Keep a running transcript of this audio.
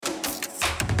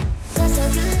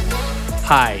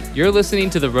Hi, you're listening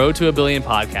to the Road to a Billion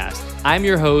podcast. I'm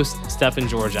your host, Stefan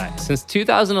Georgi. Since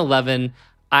 2011,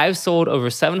 I've sold over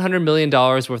 $700 million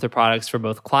worth of products for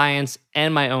both clients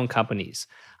and my own companies.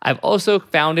 I've also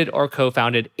founded or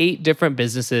co-founded 8 different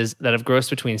businesses that have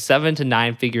grossed between 7 to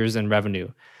 9 figures in revenue.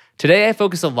 Today, I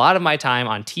focus a lot of my time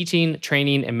on teaching,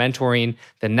 training, and mentoring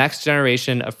the next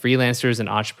generation of freelancers and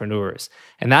entrepreneurs.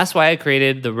 And that's why I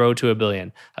created The Road to a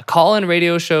Billion, a call-in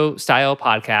radio show style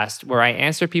podcast where I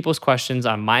answer people's questions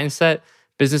on mindset,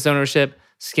 business ownership,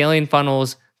 scaling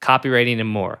funnels, copywriting, and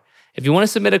more. If you want to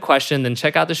submit a question, then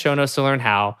check out the show notes to learn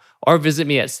how, or visit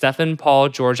me at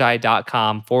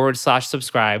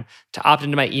stefanpaulgeorgi.com/subscribe to opt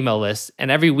into my email list.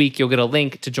 And every week you'll get a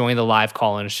link to join the live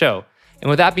call-in show. And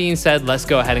with that being said, let's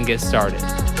go ahead and get started.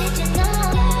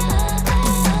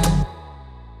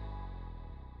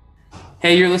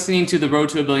 Hey, you're listening to the Road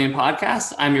to a Billion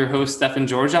podcast. I'm your host, Stefan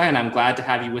Georgi, and I'm glad to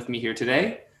have you with me here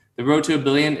today. The Road to a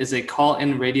Billion is a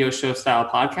call-in radio show style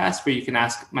podcast where you can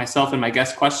ask myself and my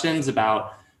guest questions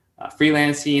about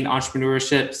freelancing,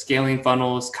 entrepreneurship, scaling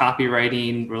funnels,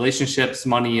 copywriting, relationships,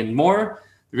 money, and more.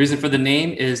 The reason for the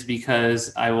name is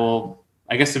because I've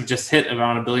just hit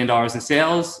around $1 billion in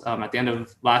sales at the end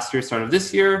of last year, start of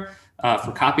this year,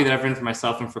 for copy that I've written for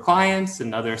myself and for clients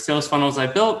and other sales funnels I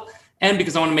built. And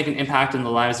because I want to make an impact in the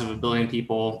lives of 1 billion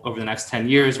people over the next 10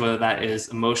 years, whether that is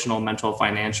emotional, mental,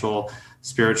 financial,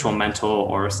 spiritual, mental,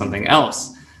 or something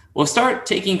else. We'll start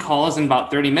taking calls in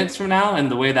about 30 minutes from now.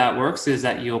 And the way that works is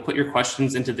that you'll put your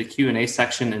questions into the Q&A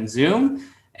section in Zoom.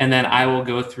 And then I will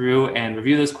go through and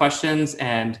review those questions.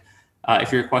 And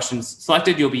if your question's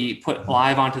selected, you'll be put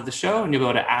live onto the show and you'll be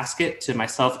able to ask it to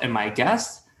myself and my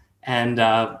guest. And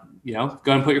go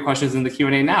and put your questions in the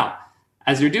Q&A now.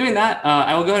 As you're doing that,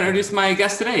 I will go and introduce my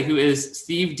guest today, who is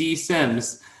Steve D.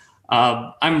 Sims.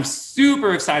 I'm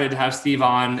super excited to have Steve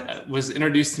on. It was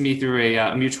introduced to me through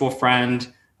a mutual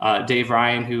friend, Dave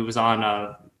Ryan, who was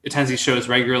on attends these shows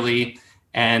regularly.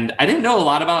 And I didn't know a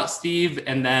lot about Steve,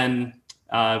 and then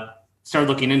started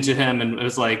looking into him, and it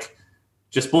was like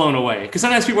just blown away. Because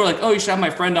sometimes people are like, "Oh, you should have my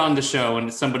friend on the show," and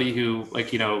it's somebody who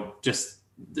just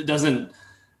doesn't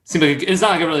seem like it's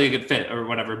not like a really good fit or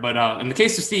whatever. But in the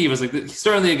case of Steve, it was like he's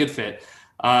certainly a good fit.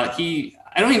 I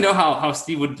don't even know how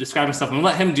Steve would describe himself. I'm gonna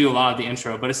let him do a lot of the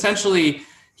intro, but essentially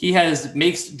he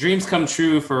makes dreams come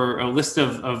true for a list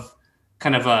of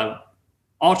kind of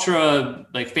ultra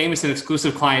famous and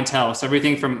exclusive clientele. So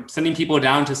everything from sending people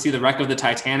down to see the wreck of the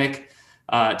Titanic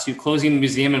to closing a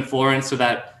museum in Florence so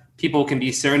that people can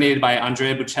be serenaded by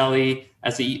Andrea Bocelli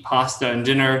as they eat pasta and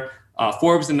dinner.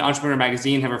 Forbes and Entrepreneur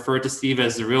magazine have referred to Steve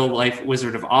as the real life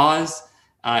Wizard of Oz.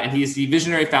 And he's the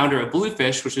visionary founder of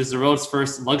Bluefish, which is the world's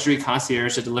first luxury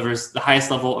concierge that delivers the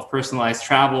highest level of personalized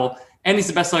travel. And he's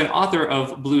the best-selling author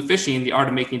of Blue Fishing, The Art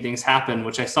of Making Things Happen,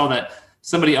 which I saw that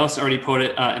somebody else already put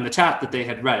it in the chat that they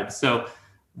had read. So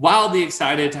wildly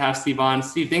excited to have Steve on.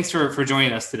 Steve, thanks for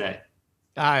joining us today.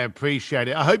 I appreciate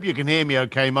it. I hope you can hear me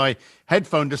okay. My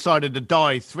headphone decided to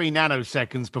die 3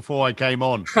 nanoseconds before I came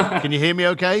on. Can you hear me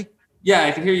okay? Yeah,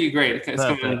 I can hear you great. It's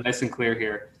coming nice and clear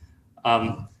here.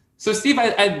 So Steve,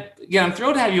 I'm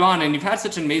thrilled to have you on, and you've had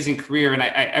such an amazing career. And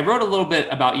I wrote a little bit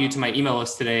about you to my email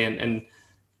list today, and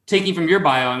taking from your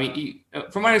bio, I mean,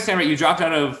 from what I understand, right, you dropped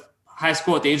out of high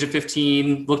school at the age of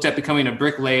 15, looked at becoming a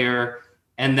bricklayer,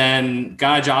 and then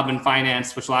got a job in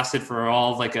finance, which lasted for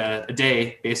all of like a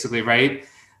day, basically, right?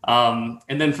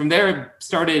 And then from there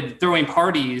started throwing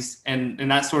parties, and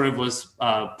that sort of was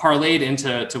parlayed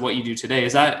into what you do today.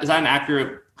 Is that an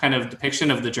accurate kind of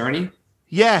depiction of the journey?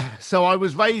 Yeah. So I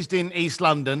was raised in East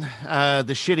London,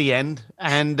 the shitty end,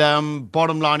 and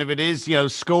bottom line of it is,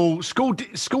 school's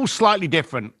slightly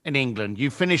different in England.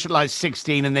 You finish at like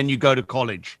 16 and then you go to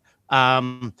college,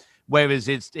 whereas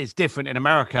it's different in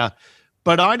America.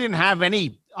 But I didn't have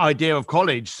any idea of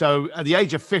college. So at the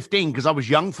age of 15, because I was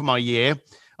young for my year,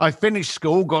 I finished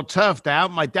school, got turfed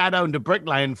out. My dad owned a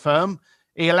bricklaying firm.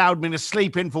 He allowed me to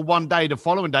sleep in for one day. The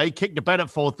following day, kicked the bed at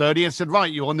 4:30 and said,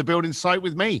 "Right, you're on the building site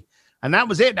with me." And that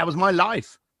was it. That was my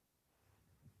life.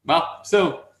 Wow.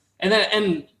 So, and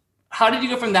how did you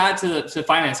go from that to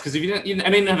finance? Because if I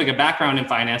didn't have like a background in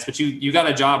finance, but you got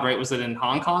a job, right? Was it in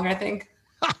Hong Kong, I think?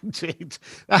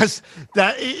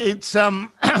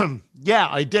 Yeah,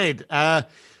 I did.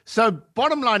 So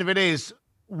bottom line of it is,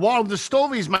 while the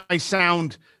stories may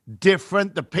sound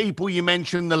different, the people you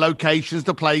mentioned, the locations,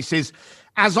 the places,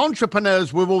 as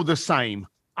entrepreneurs, we're all the same.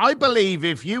 I believe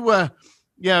if you were,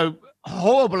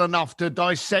 horrible enough to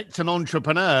dissect an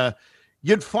entrepreneur,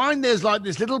 you'd find there's like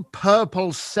this little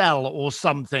purple cell or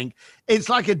something. It's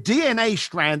like a DNA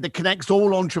strand that connects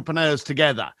all entrepreneurs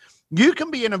together. You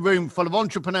can be in a room full of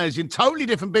entrepreneurs in totally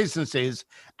different businesses,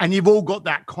 and you've all got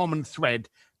that common thread.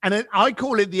 And I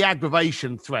call it the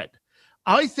aggravation thread.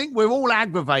 I think we're all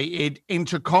aggravated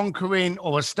into conquering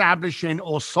or establishing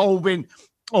or solving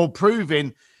or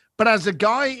proving. But as a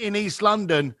guy in East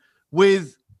London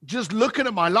with just looking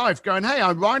at my life going, hey,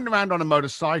 I'm riding around on a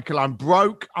motorcycle. I'm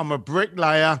broke. I'm a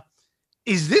bricklayer.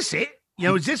 Is this it?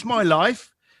 Is this my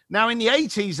life? Now, in the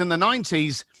 80s and the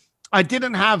 90s, I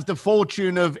didn't have the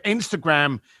fortune of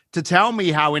Instagram to tell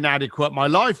me how inadequate my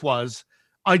life was.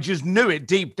 I just knew it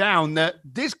deep down that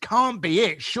this can't be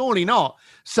it. Surely not.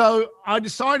 So I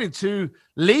decided to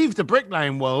leave the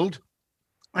bricklaying world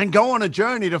and go on a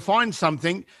journey to find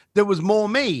something that was more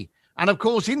me. And of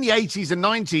course, in the 80s and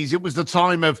 90s, it was the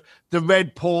time of the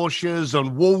red Porsches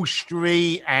on Wall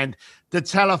Street and the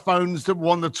telephones that were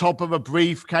on the top of a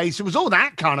briefcase. It was all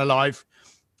that kind of life.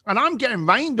 And I'm getting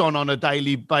rained on a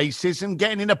daily basis and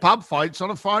getting into pub fights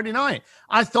on a Friday night.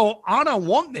 I thought, I don't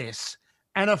want this.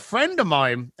 And a friend of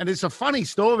mine, and it's a funny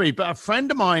story, but a friend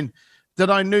of mine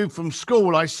that I knew from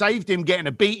school, I saved him getting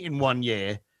a beating one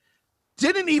year.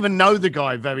 Didn't even know the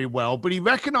guy very well, but he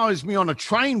recognized me on a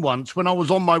train once when I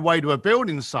was on my way to a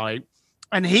building site,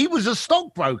 and he was a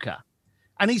stockbroker.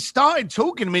 And he started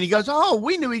talking to me, and he goes, oh,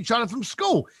 we knew each other from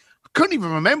school. I couldn't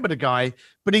even remember the guy,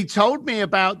 but he told me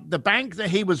about the bank that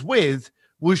he was with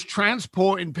was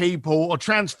transporting people or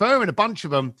transferring a bunch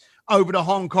of them over to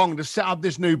Hong Kong to set up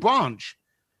this new branch.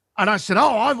 And I said,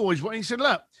 oh, I've always wanted. He said,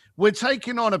 look, we're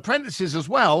taking on apprentices as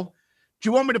well. Do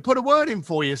you want me to put a word in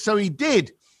for you? So he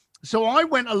did. So I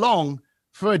went along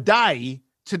for a day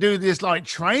to do this like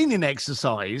training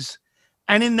exercise.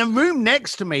 And in the room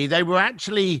next to me, they were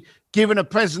actually giving a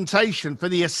presentation for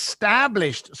the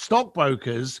established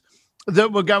stockbrokers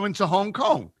that were going to Hong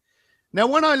Kong. Now,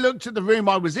 when I looked at the room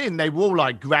I was in, they were all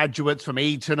like graduates from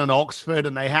Eton and Oxford,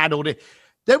 and they had all the...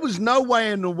 There was no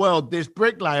way in the world this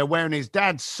bricklayer wearing his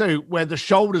dad's suit where the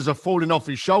shoulders are falling off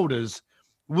his shoulders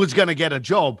was going to get a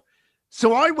job.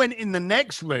 So I went in the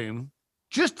next room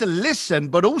just to listen,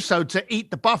 but also to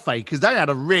eat the buffet because they had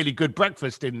a really good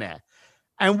breakfast in there.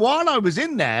 And while I was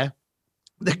in there,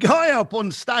 the guy up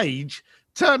on stage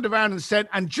turned around and said,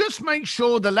 and just make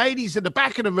sure the ladies at the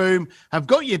back of the room have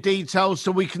got your details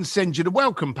so we can send you the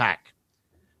welcome pack.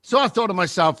 So I thought to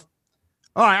myself,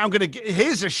 all right, I'm going to get,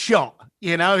 here's a shot,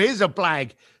 here's a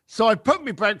blag. So I put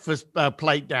my breakfast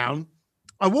plate down.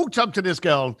 I walked up to this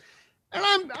girl,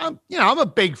 and I'm a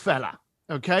big fella,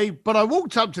 okay? But I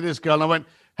walked up to this girl and I went,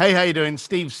 hey, how you doing?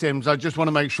 Steve Sims. I just want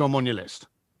to make sure I'm on your list.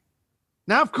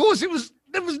 Now, of course, there was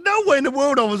no way in the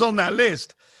world I was on that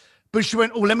list. But she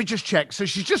went, oh, let me just check. So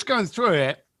she's just going through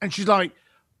it, and she's like,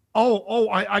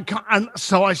 I can't. And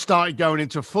so I started going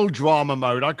into full drama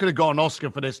mode. I could have got an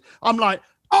Oscar for this. I'm like,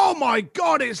 oh my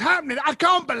God, it's happening. I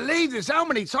can't believe this. How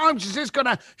many times is this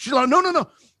gonna? She's like, no.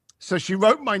 So she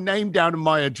wrote my name down and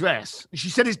my address. She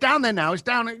said, it's down there now. It's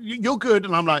down. You're good.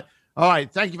 And I'm like, all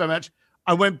right, thank you very much.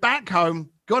 I went back home,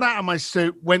 got out of my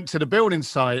suit, went to the building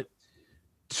site.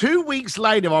 2 weeks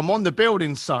later, I'm on the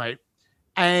building site,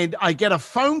 and I get a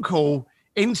phone call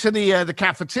into the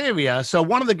cafeteria. So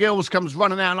one of the girls comes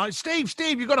running out like,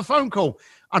 Steve, you got a phone call.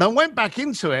 And I went back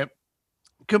into it,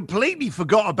 completely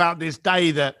forgot about this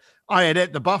day that I had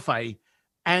at the buffet.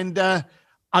 And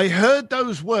I heard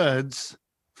those words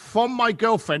from my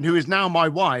girlfriend, who is now my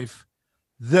wife,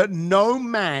 that no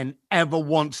man ever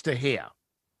wants to hear.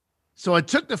 So I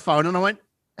took the phone and I went,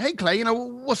 hey, Clay,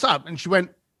 what's up? And she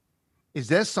went, is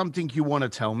there something you want to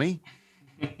tell me?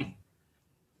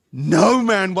 No,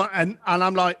 man. And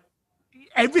I'm like,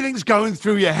 everything's going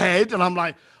through your head. And I'm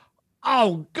like,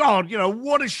 oh God,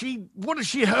 what has she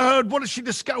heard? What has she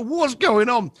discovered? What's going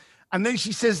on? And then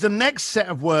she says the next set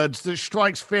of words that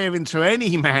strikes fear into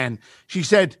any man. She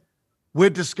said, we'll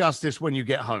discuss this when you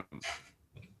get home.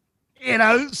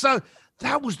 So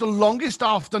that was the longest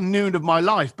afternoon of my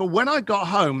life. But when I got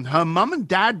home, her mum and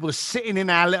dad were sitting in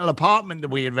our little apartment that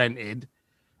we had rented.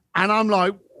 And I'm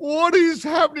like, what is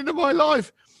happening to my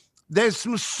life? There's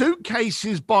some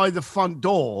suitcases by the front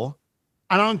door.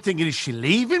 And I'm thinking, is she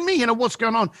leaving me? What's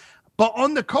going on? But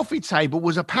on the coffee table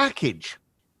was a package.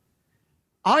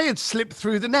 I had slipped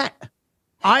through the net.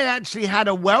 I actually had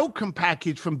a welcome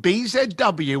package from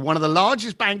BZW, one of the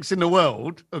largest banks in the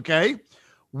world, okay,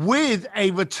 with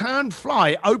a return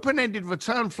flight, open-ended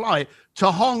return flight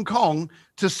to Hong Kong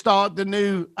to start the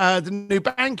new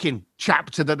banking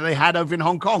chapter that they had over in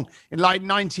Hong Kong in like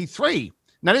 93.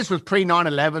 Now, this was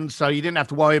pre-9/11, so you didn't have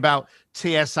to worry about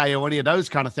TSA or any of those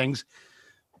kind of things.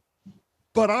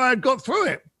 But I had got through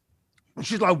it. And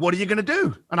she's like, what are you going to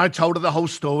do? And I told her the whole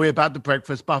story about the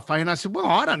breakfast buffet. And I said, well,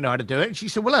 I don't know how to do it. And she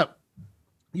said, well, look,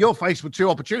 you're faced with two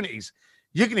opportunities.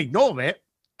 You can ignore it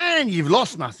and you've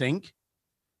lost nothing,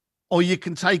 or you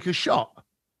can take a shot.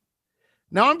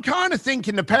 Now, I'm kind of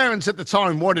thinking the parents at the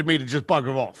time wanted me to just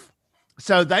bugger off.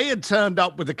 So they had turned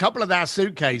up with a couple of their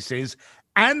suitcases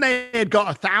and they had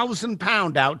got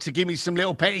 £1,000 out to give me some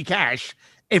little petty cash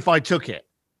if I took it.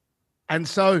 And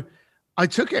so I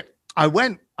took it. I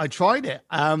went, I tried it.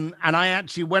 And I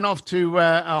actually went off to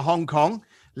Hong Kong,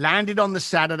 landed on the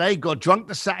Saturday, got drunk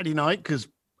the Saturday night because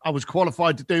I was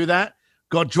qualified to do that.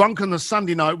 Got drunk on the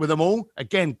Sunday night with them all.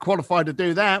 Again, qualified to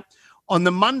do that. On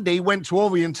the Monday, went to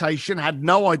orientation, had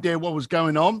no idea what was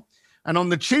going on. And on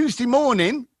the Tuesday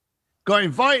morning, got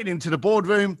invited into the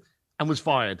boardroom and was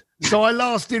fired. So I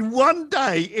lasted 1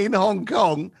 day in Hong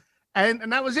Kong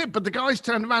and that was it. But the guys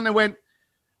turned around and went,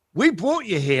 we brought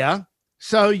you here.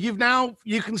 So you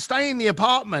can stay in the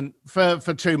apartment for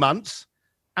 2 months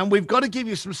and we've got to give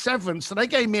you some severance. So they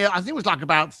gave me, I think it was like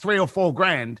about 3 or 4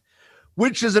 grand,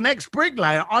 which as an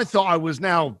ex-bricklayer, I thought I was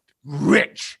now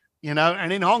rich,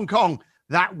 and in Hong Kong,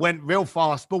 that went real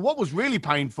fast. But what was really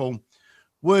painful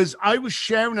was I was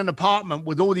sharing an apartment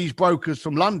with all these brokers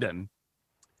from London.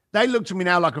 They looked at me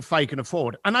now like a fake and a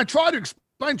fraud. And I tried to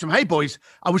explain to them, hey, boys,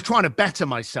 I was trying to better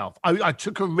myself. I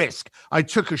took a risk. I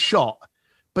took a shot,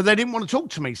 but they didn't want to talk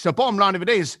to me. So bottom line of it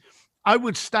is, I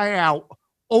would stay out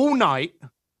all night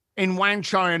in Wan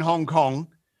Chai in Hong Kong,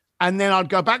 and then I'd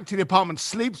go back to the apartment,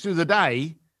 sleep through the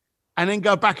day, and then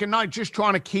go back at night just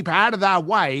trying to keep out of their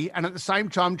way and at the same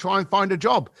time try and find a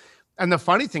job. And the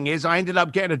funny thing is I ended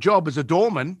up getting a job as a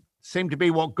doorman, seemed to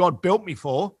be what God built me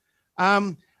for.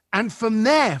 And from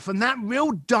there, from that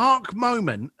real dark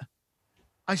moment,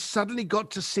 I suddenly got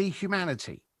to see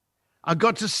humanity. I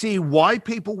got to see why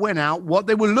people went out, what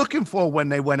they were looking for when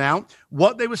they went out,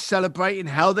 what they were celebrating,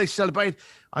 how they celebrated.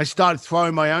 I started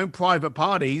throwing my own private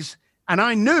parties, and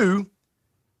I knew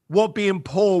what being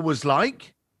poor was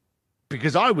like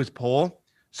because I was poor.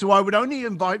 So I would only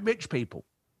invite rich people.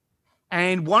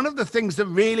 And one of the things that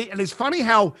really, and it's funny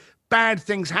how bad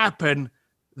things happen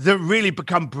that really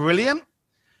become brilliant.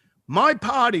 My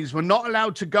parties were not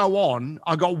allowed to go on.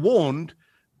 I got warned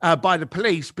by the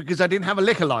police because I didn't have a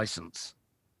liquor license.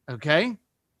 Okay.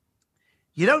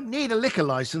 You don't need a liquor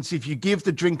license if you give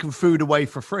the drink and food away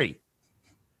for free.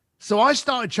 So I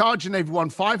started charging everyone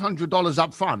 $500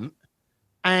 up front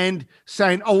and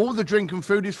saying, oh, all the drink and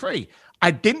food is free. I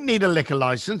didn't need a liquor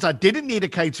license. I didn't need a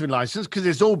catering license because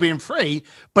it's all being free.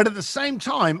 But at the same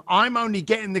time, I'm only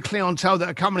getting the clientele that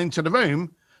are coming into the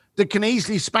room that can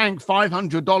easily spank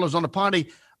 $500 on a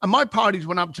party. And my parties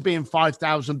went up to being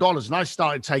 $5,000. And I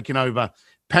started taking over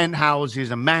penthouses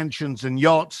and mansions and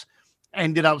yachts,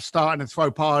 ended up starting to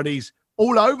throw parties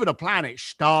all over the planet,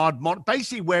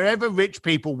 basically wherever rich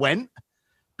people went.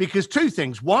 Because 2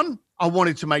 things. 1, I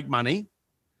wanted to make money.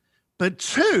 But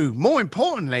 2, more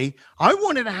importantly, I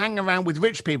wanted to hang around with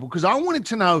rich people because I wanted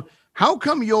to know, how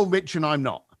come you're rich and I'm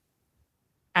not?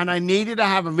 And I needed to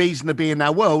have a reason to be in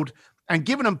that world and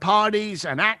giving them parties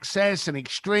and access and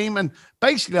extreme. And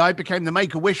basically, I became the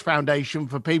Make-A-Wish Foundation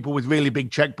for people with really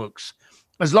big checkbooks.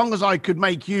 As long as I could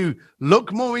make you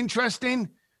look more interesting,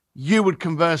 you would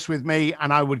converse with me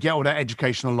and I would get all that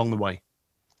education along the way.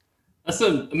 That's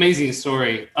an amazing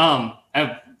story. I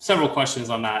have several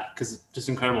questions on that because it's just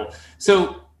incredible.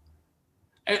 So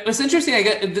it's interesting. I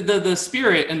get the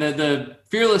spirit and the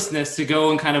fearlessness to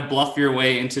go and kind of bluff your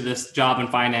way into this job in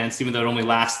finance, even though it only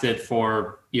lasted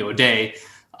for a day.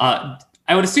 I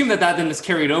would assume that then is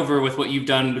carried over with what you've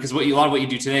done, because a lot of what you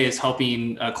do today is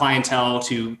helping clientele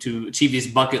to achieve these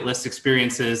bucket list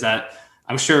experiences that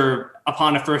I'm sure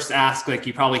upon a first ask, like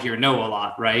you probably hear no a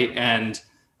lot, right? And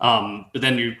but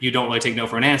then you don't really take no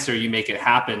for an answer. You make it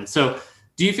happen. So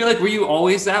do you feel like, were you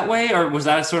always that way, or was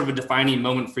that sort of a defining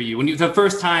moment for you when the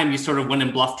first time you sort of went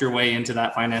and bluffed your way into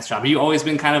that finance job? Have you always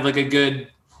been kind of like a good,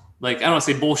 like, I don't want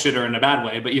to say bullshitter in a bad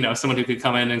way, but someone who could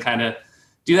come in and kind of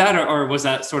do that, or was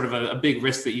that sort of a big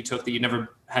risk that you took that you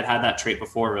never had that trait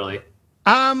before, really?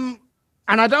 And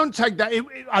I don't take that.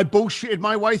 I bullshitted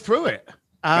my way through it.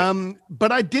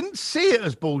 But I didn't see it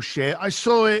as bullshit. I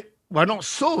saw it. Well, not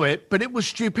saw it, but it was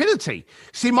stupidity.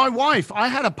 See, my wife, I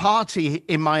had a party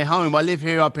in my home. I live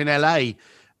here up in LA,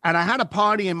 and I had a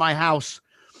party in my house.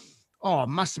 Oh, it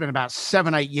must have been about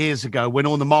 7-8 years ago when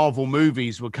all the Marvel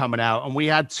movies were coming out. And we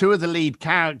had 2 of the lead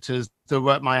characters that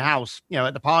were at my house,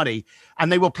 at the party. And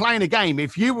they were playing a game.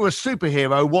 If you were a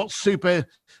superhero, what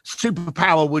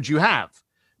superpower would you have?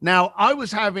 Now, I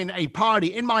was having a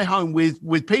party in my home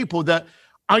with people that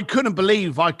I couldn't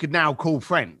believe I could now call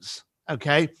friends.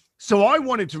 Okay. So I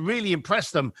wanted to really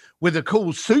impress them with a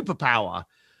cool superpower.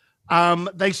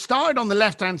 They started on the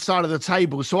left-hand side of the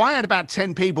table. So I had about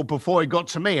 10 people before it got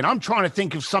to me. And I'm trying to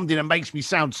think of something that makes me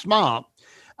sound smart.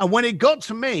 And when it got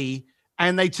to me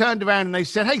and they turned around and they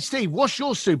said, hey, Steve, what's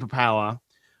your superpower?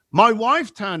 My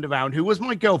wife turned around, who was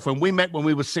my girlfriend. We met when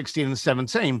we were 16 and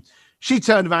 17. She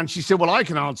turned around and she said, well, I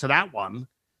can answer that one.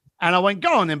 And I went,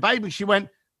 go on then, baby. She went,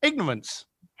 ignorance.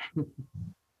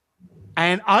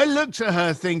 And I looked at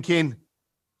her thinking,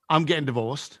 I'm getting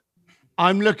divorced.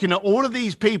 I'm looking at all of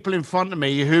these people in front of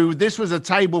me who this was a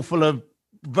table full of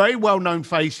very well-known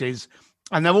faces.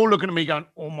 And they're all looking at me going,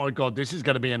 oh, my God, this is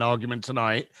going to be an argument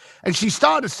tonight. And she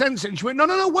started to sense it. And she went,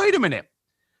 no, wait a minute.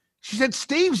 She said,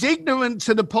 Steve's ignorant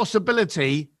to the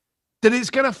possibility that it's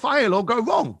going to fail or go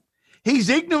wrong. He's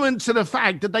ignorant to the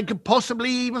fact that they could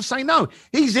possibly even say no.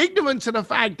 He's ignorant to the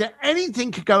fact that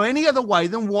anything could go any other way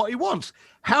than what he wants.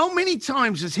 How many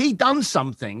times has he done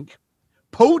something,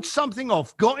 pulled something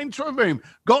off, got into a room,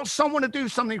 got someone to do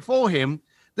something for him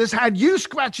that's had you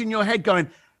scratching your head going,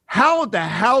 how the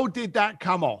hell did that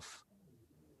come off?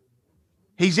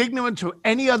 He's ignorant to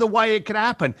any other way it could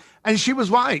happen. And she was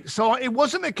right. So it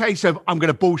wasn't a case of, I'm going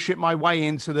to bullshit my way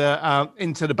into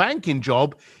the banking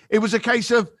job. It was a case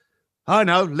of, I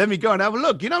know, let me go and have a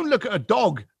look. You don't look at a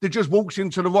dog that just walks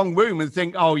into the wrong room and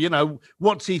think, oh, you know,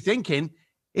 what's he thinking?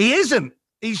 He isn't.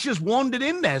 He's just wandered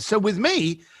in there. So with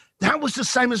me, that was the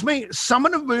same as me. Some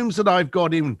of the rooms that I've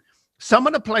got in, some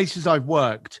of the places I've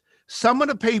worked, some of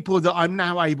the people that I'm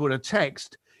now able to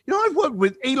text, you know, I've worked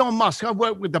with Elon Musk, I've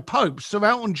worked with the Pope, Sir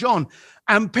Elton John,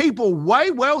 and people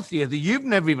way wealthier that you've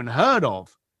never even heard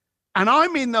of. And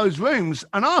I'm in those rooms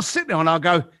and I'll sit there and I'll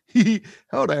go,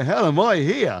 how the hell am I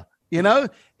here? You know,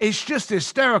 it's just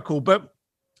hysterical. But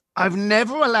I've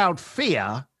never allowed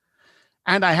fear,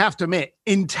 and I have to admit,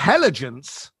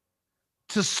 intelligence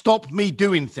to stop me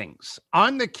doing things.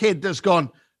 I'm the kid that's gone,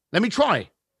 let me try.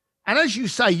 And as you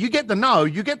say, you get the no,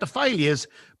 you get the failures.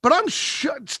 But I'm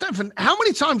sure, Stefan, how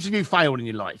many times have you failed in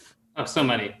your life? Oh, so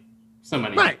many.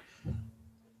 Right.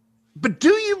 But do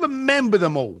you remember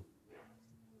them all?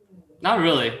 Not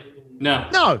really. No.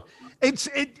 No.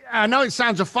 I know it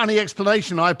sounds a funny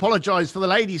explanation. I apologize for the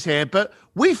ladies here, but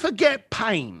we forget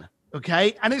pain,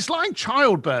 okay? And it's like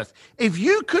childbirth. If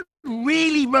you could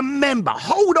really remember,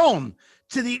 hold on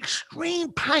to the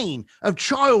extreme pain of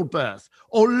childbirth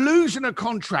or losing a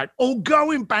contract or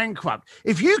going bankrupt,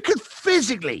 if you could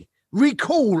physically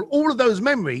recall all of those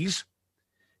memories,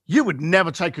 you would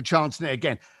never take a chance in it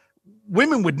again.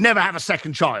 Women would never have a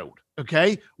second child.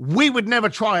 Okay, we would never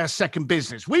try a second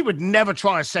business. We would never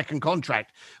try a second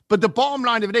contract. But the bottom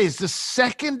line of it is, the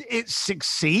second it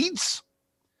succeeds,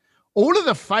 all of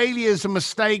the failures and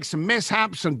mistakes and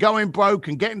mishaps and going broke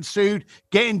and getting sued,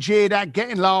 getting jeered at,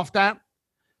 getting laughed at,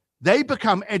 they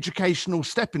become educational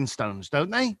stepping stones,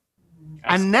 don't they? Yes.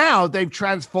 And now they've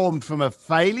transformed from a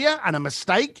failure and a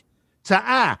mistake to,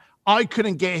 I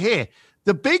couldn't get here.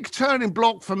 The big turning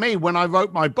block for me when I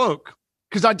wrote my book,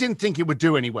 because I didn't think it would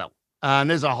do any well.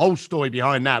 And there's a whole story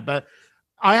behind that. But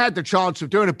I had the chance of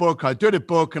doing a book. I did a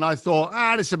book and I thought,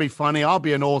 this will be funny. I'll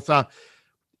be an author.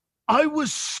 I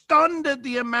was stunned at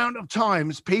the amount of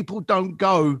times people don't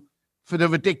go for the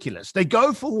ridiculous. They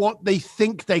go for what they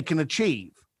think they can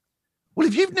achieve. Well,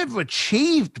 if you've never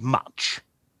achieved much,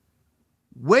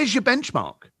 where's your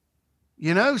benchmark?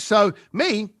 You know, so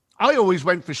me, I always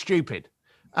went for stupid.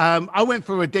 I went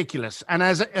for ridiculous. And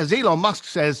as Elon Musk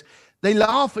says, they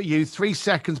laugh at you 3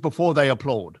 seconds before they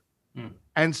applaud.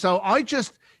 And so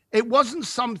it wasn't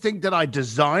something that I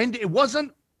designed. It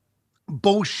wasn't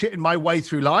bullshitting my way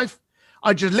through life.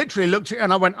 I just literally looked at it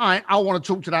and I went, I want to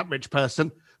talk to that rich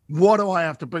person. What do I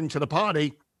have to bring to the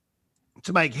party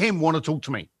to make him want to talk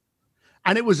to me?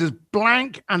 And it was as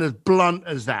blank and as blunt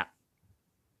as that.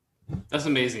 That's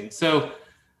amazing. So,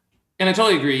 and I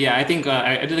totally agree. Yeah, I think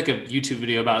I did like a YouTube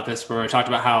video about this where I talked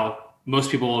about how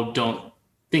most people don't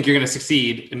think you're going to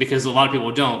succeed, and because a lot of people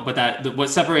don't, but what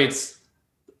separates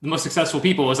the most successful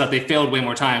people is that they failed way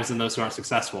more times than those who aren't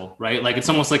successful, right? Like it's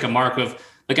almost like a mark of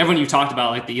like everyone you've talked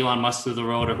about, like the Elon Musk of the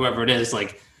world or whoever it is,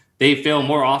 like they fail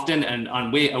more often and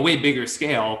on a way bigger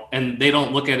scale, and they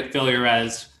don't look at failure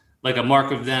as like a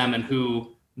mark of them and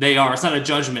who they are. It's not a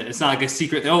judgment. It's not like a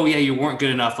secret. Oh yeah, you weren't good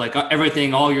enough. Like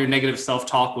everything, all your negative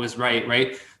self-talk was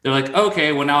right? They're like,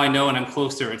 okay, well now I know and I'm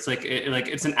closer. It's like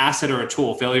it's an asset or a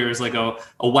tool. Failure is like a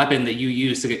weapon that you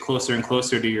use to get closer and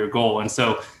closer to your goal. And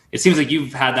so it seems like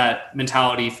you've had that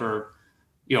mentality for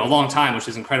a long time, which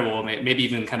is incredible. Maybe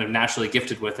even kind of naturally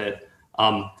gifted with it.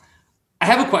 I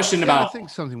have a question about. I think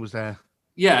something was there.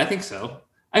 Yeah, I think so.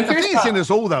 I think it's in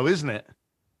us all, though, isn't it?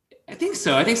 I think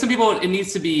so. I think some people, it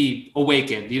needs to be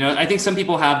awakened. I think some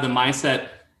people have the mindset.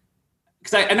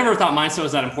 because I never thought mindset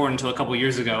was that important until a couple of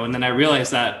years ago. And then I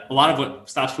realized that a lot of what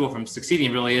stops people from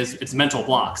succeeding really is it's mental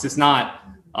blocks. It's not,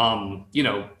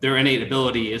 their innate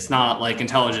ability. It's not like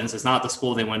intelligence. It's not the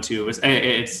school they went to.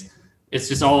 It's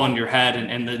just all in your head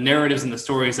and the narratives and the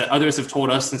stories that others have told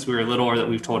us since we were little or that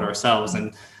we've told ourselves.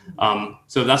 And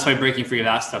so that's why breaking free of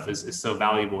that stuff is so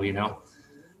valuable,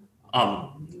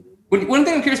 One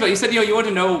thing I'm curious about, you said, you want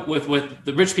to know with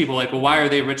the rich people, like, well, why are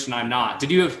they rich and I'm not?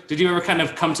 Did you ever kind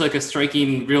of come to like a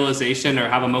striking realization or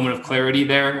have a moment of clarity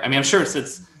there? I mean, I'm sure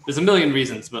there's a million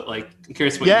reasons, but like, I'm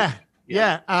curious what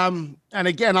Yeah. And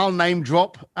again, I'll name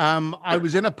drop. I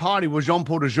was in a party with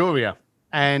Jean-Paul de,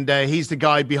 and he's the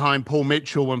guy behind Paul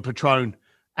Mitchell and Patron.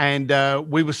 And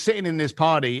we were sitting in this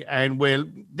party, and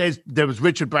there was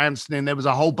Richard Branson, and there was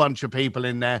a whole bunch of people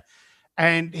in there.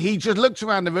 And he just looked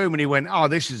around the room and he went, "Oh,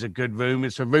 this is a good room.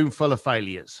 It's a room full of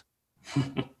failures."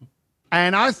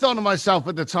 And I thought to myself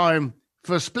at the time,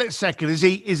 for a split second, is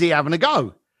he having a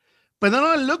go? But then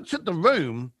I looked at the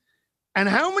room, and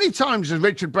how many times has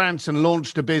Richard Branson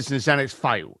launched a business and it's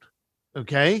failed?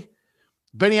 Okay.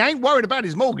 But he ain't worried about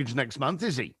his mortgage next month,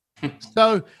 is he?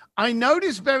 So I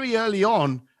noticed very early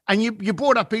on, and you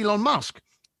brought up Elon Musk.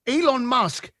 Elon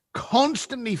Musk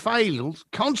constantly fails,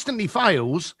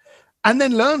 and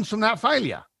then learns from that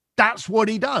failure. That's what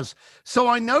he does. So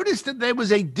I noticed that there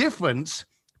was a difference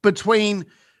between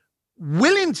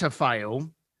willing to fail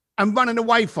and running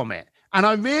away from it. And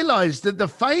I realized that the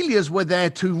failures were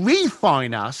there to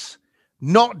refine us,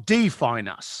 not define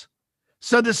us.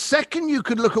 So the second you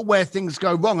could look at where things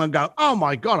go wrong and go, "Oh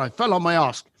my God, I fell on my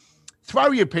ass," throw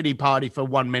your pity party for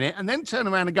 1 minute and then turn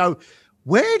around and go,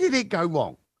 "Where did it go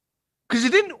wrong?" Because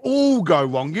it didn't all go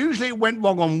wrong. Usually it went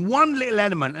wrong on one little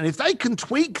element. And if they can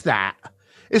tweak that,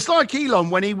 it's like Elon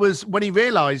when he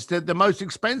realized that the most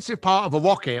expensive part of a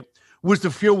rocket was the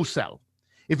fuel cell.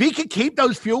 If he could keep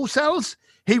those fuel cells,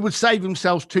 he would save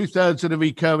himself 2/3 of the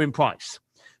recurring price.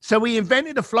 So he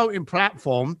invented a floating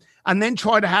platform and then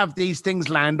tried to have these things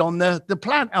land on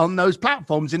on those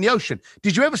platforms in the ocean.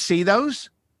 Did you ever see those?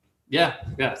 Yeah.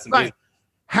 It's amazing. Right.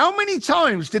 How many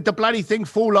times did the bloody thing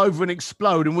fall over and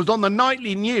explode and was on the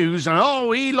nightly news? And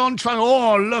Elon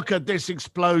trying, look at this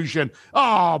explosion.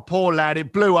 Oh, poor lad,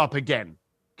 it blew up again.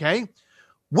 Okay.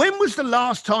 When was the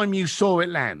last time you saw it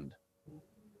land?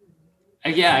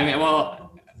 Yeah, I mean,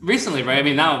 well, recently, right? I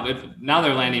mean, now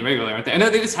they're landing regularly, aren't they? I know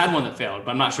they just had one that failed,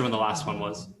 but I'm not sure when the last one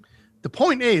was. The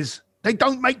point is, they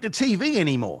don't make the TV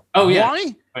anymore. Oh, yeah.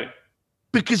 Why? Right.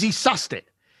 Because he sussed it.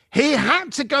 He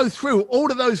had to go through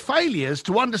all of those failures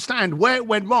to understand where it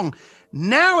went wrong.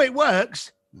 Now it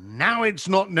works. Now it's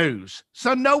not news.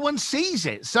 So no one sees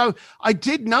it. So I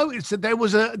did notice that there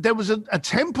was a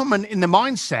temperament in the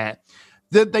mindset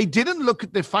that they didn't look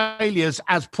at the failures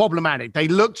as problematic. They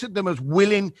looked at them as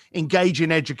willing, engage in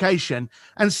education.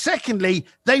 And secondly,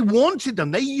 they wanted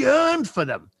them. They yearned for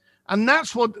them. And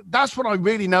that's what I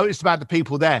really noticed about the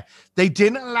people there. They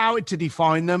didn't allow it to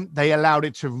define them. They allowed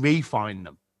it to refine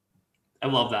them. I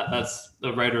love that. That's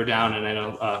the writer down. And I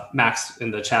know Max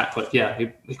in the chat put,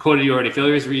 he quoted you already.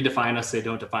 Failures redefine us. They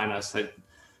don't define us. I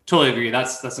totally agree.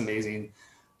 That's amazing.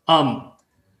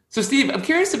 So Steve, I'm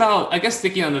curious about, I guess,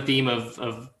 sticking on the theme of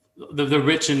the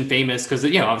rich and famous, because,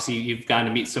 obviously you've gotten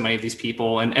to meet so many of these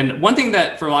people. And one thing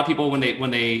that for a lot of people, when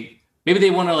they maybe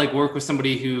they want to like work with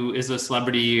somebody who is a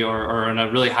celebrity or on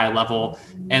a really high level,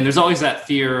 and there's always that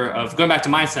fear of going back to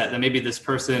mindset that maybe this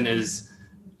person is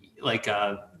like,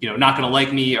 not going to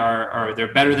like me or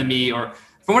they're better than me, or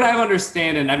from what I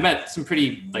understand, and I've met some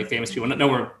pretty like famous people,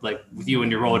 nowhere like with you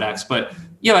and your Rolodex, but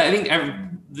I think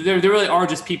there really are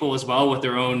just people as well with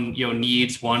their own,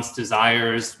 needs, wants,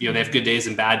 desires, they have good days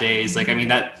and bad days. Like, I mean,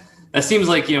 that seems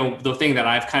like, the thing that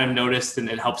I've kind of noticed, and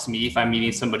it helps me if I'm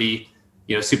meeting somebody,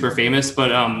 super famous.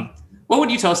 But what would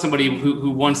you tell somebody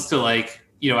who wants to like,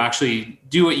 actually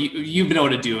do what you've been able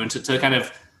to do, and to kind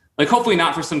of like, hopefully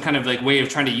not for some kind of like way of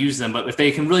trying to use them, but if they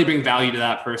can really bring value to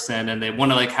that person and they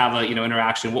want to like have a,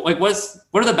 interaction, what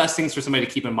are the best things for somebody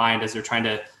to keep in mind as they're trying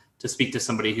to speak to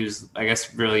somebody who's, I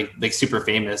guess, really like super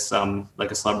famous,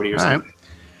 like a celebrity or something? Right.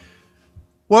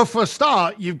 Well, for a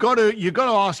start, you've got to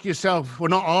ask yourself, well,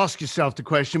 not ask yourself the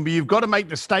question, but you've got to make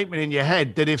the statement in your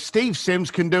head that if Steve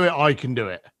Sims can do it, I can do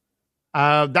it.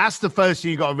 That's the first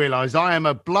thing you got to realize. I am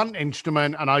a blunt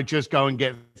instrument and I just go and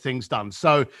get things done.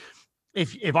 So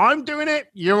if I'm doing it,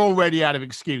 you're already out of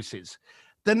excuses.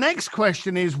 The next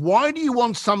question is, why do you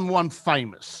want someone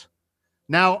famous?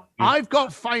 Now, I've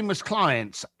got famous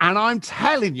clients, and I'm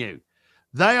telling you,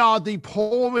 they are the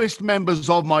poorest members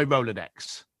of my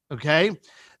Rolodex, okay?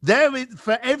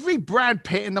 For every Brad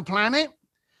Pitt in the planet,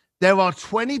 There are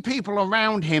 20 people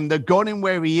around him that got him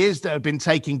where he is, that have been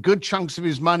taking good chunks of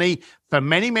his money for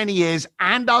many, many years,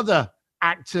 and other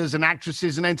actors and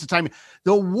actresses and entertainment.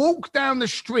 They'll walk down the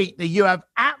street that you have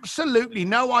absolutely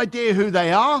no idea who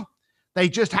they are. They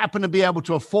just happen to be able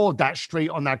to afford that street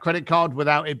on that credit card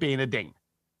without it being a ding.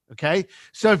 Okay.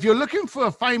 So if you're looking for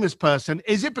a famous person,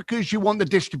 is it because you want the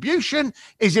distribution?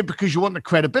 Is it because you want the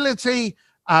credibility?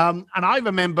 And I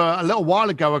remember a little while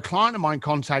ago, a client of mine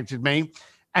contacted me,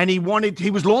 and he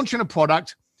was launching a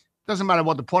product. Doesn't matter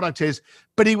what the product is,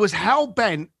 but he was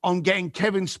hell-bent on getting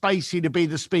Kevin Spacey to be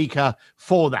the speaker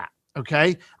for that,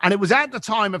 okay? And it was at the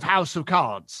time of House of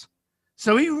Cards.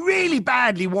 So he really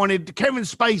badly wanted Kevin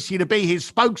Spacey to be his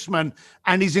spokesman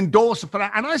and his endorser for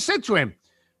that. And I said to him,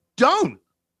 don't.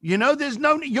 You're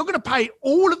going to pay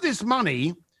all of this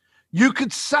money. You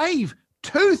could save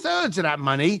 2/3 of that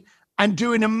money and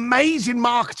do an amazing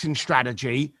marketing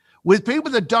strategy with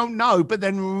people that don't know, but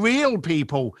then real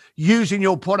people using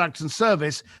your product and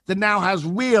service that now has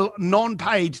real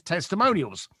non-paid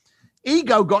testimonials.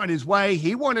 Ego got in his way.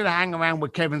 He wanted to hang around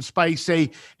with Kevin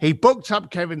Spacey. He booked up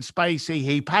Kevin Spacey.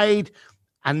 He paid.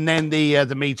 And then the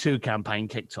Me Too campaign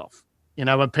kicked off,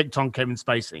 and picked on Kevin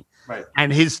Spacey. Right.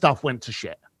 And his stuff went to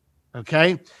shit.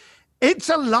 Okay. It's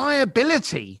a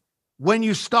liability when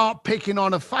you start picking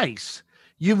on a face.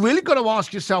 You've really got to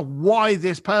ask yourself, why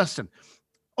this person?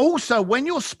 Also, when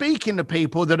you're speaking to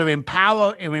people that are in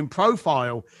power or in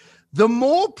profile, the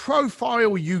more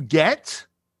profile you get,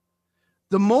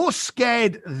 the more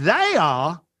scared they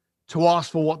are to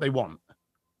ask for what they want.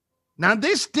 Now,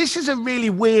 this is a really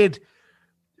weird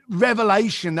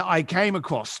revelation that I came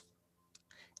across.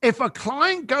 If a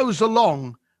client goes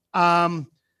along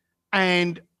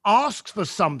and asks for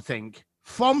something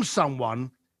from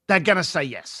someone, they're going to say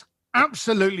yes.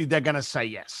 Absolutely, they're going to say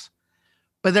yes.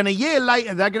 But then a year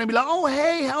later, they're going to be like, oh,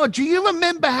 hey, do you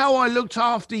remember how I looked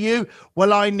after you?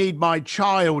 Well, I need my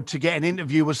child to get an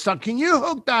interview with someone. Can you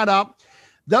hook that up?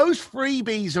 Those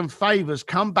freebies and favors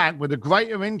come back with a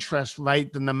greater interest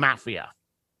rate than the mafia.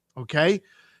 Okay?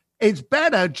 It's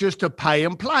better just to pay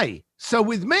and play. So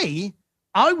with me,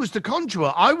 I was the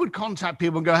conjurer. I would contact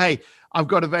people and go, hey, I've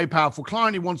got a very powerful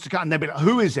client. He wants to cut. And they'd be like,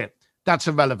 who is it? That's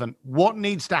irrelevant. What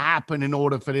needs to happen in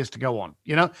order for this to go on?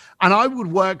 And I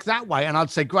would work that way. And I'd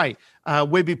say, great,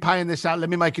 we'd be paying this out. Let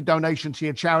me make a donation to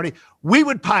your charity. We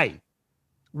would pay.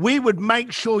 We would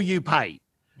make sure you pay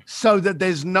so that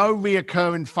there's no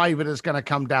reoccurring favor that's going to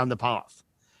come down the path.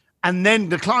 And then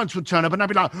the clients would turn up and I'd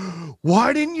be like,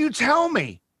 why didn't you tell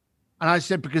me? And I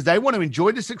said, because they want to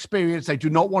enjoy this experience. They do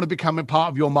not want to become a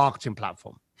part of your marketing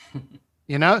platform.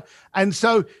 And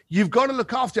so you've got to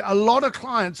look after it. A lot of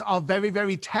clients are very,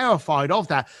 very terrified of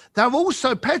that. They're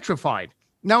also petrified.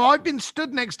 Now, I've been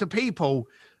stood next to people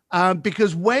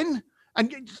because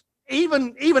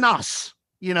even us,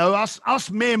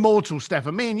 us mere mortals,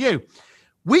 Stefan, me and you,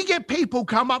 we get people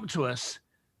come up to us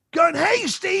going, hey,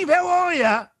 Steve, how are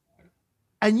you?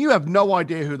 And you have no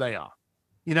idea who they are.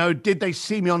 Did they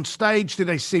see me on stage? Did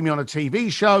they see me on a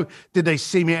TV show? Did they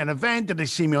see me at an event? Did they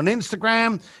see me on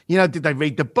Instagram? Did they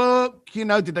read the book?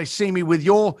 Did they see me with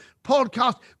your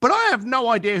podcast? But I have no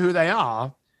idea who they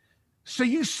are. So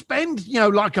you spend,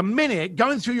 like a minute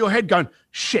going through your head going,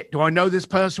 shit, do I know this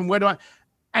person? Where do I?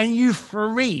 And you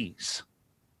freeze.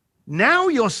 Now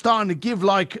you're starting to give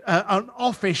like an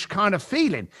offish kind of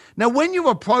feeling. Now, when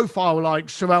you're a profile like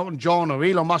Sir Elton John or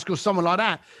Elon Musk or someone like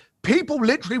that, people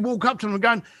literally walk up to them and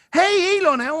going, hey,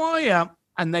 Elon, how are you?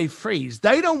 And they freeze.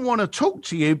 They don't want to talk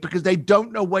to you because they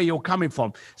don't know where you're coming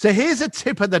from. So here's a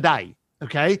tip of the day,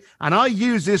 okay? And I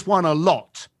use this one a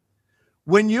lot.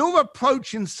 When you're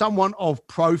approaching someone of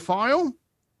profile,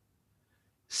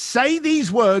 say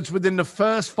these words within the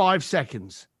first 5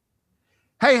 seconds.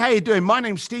 Hey, how you doing? My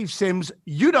name's Steve Sims.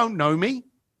 You don't know me.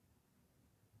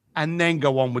 And then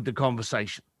go on with the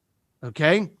conversation,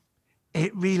 okay?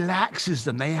 It relaxes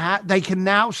them. They can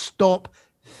now stop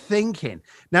thinking.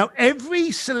 Now,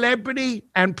 every celebrity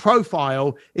and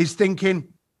profile is thinking,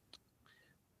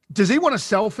 does he want a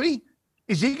selfie?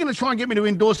 Is he going to try and get me to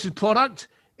endorse his product?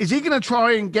 Is he going to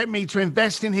try and get me to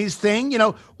invest in his thing?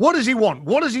 What does he want?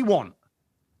 What does he want?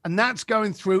 And that's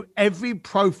going through every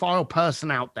profile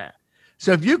person out there.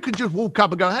 So if you could just walk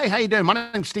up and go, hey, how you doing?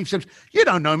 My name's Steve Sims. You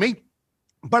don't know me,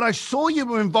 but I saw you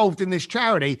were involved in this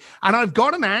charity and I've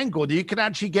got an angle that you could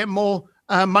actually get more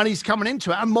money's coming into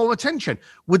it and more attention.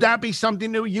 Would that be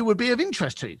something that you would be of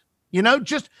interest to?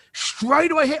 Just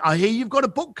straight away. I hear you've got a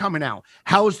book coming out.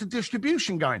 How is the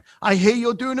distribution going? I hear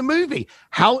you're doing a movie.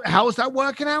 How is that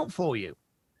working out for you?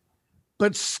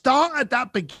 But start at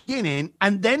that beginning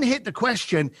and then hit the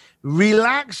question,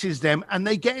 relaxes them, and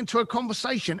they get into a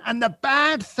conversation. And the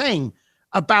bad thing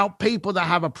about people that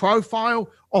have a profile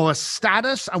or a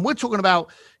status, and we're talking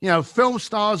about, film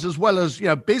stars as well as,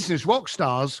 business rock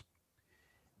stars,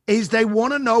 is they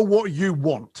want to know what you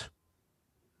want.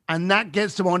 And that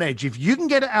gets them on edge. If you can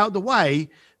get it out of the way,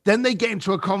 then they get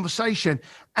into a conversation.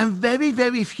 And very,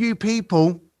 very few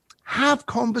people have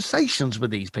conversations with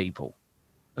these people.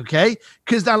 Okay,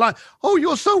 because they're like, "Oh,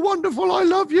 you're so wonderful. I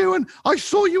love you, and I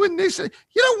saw you in this." You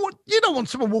don't want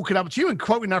someone walking up to you and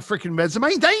quoting that freaking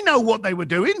resume. They know what they were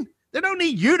doing. They don't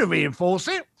need you to reinforce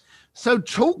it. So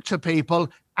talk to people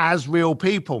as real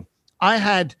people. I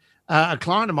had a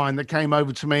client of mine that came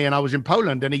over to me, and I was in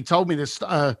Poland, and he told me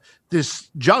this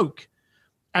joke,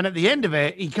 and at the end of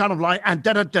it, he kind of like and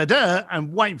da da da da,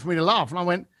 and waiting for me to laugh, and I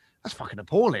went, "That's fucking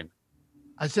appalling."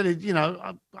 I said,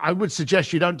 I would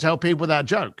suggest you don't tell people that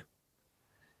joke.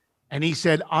 And he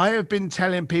said, I have been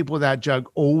telling people that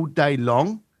joke all day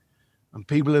long, and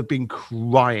people have been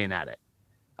crying at it.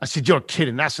 I said, you're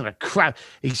kidding. That's not a crap.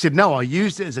 He said, no, I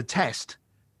used it as a test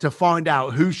to find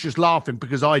out who's just laughing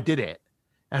because I did it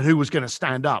and who was going to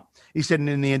stand up. He said, and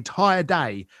in the entire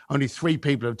day, only 3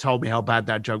 people have told me how bad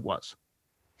that joke was.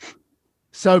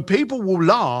 So people will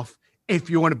laugh if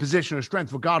you're in a position of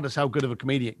strength, regardless how good of a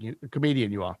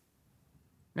comedian you are.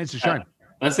 It's a shame.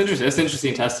 That's interesting. That's an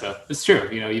interesting test, though. It's true.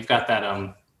 You've got that.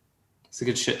 It's a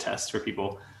good shit test for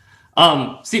people.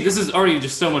 Steve, this is already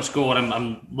just so much gold.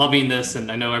 I'm loving this, and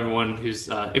I know everyone who's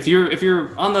if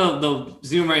you're on the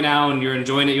Zoom right now and you're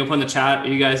enjoying it, you'll put in the chat. Are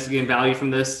you guys getting value from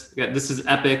this? This is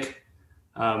epic,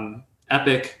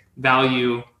 epic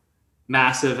value,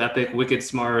 massive, epic, wicked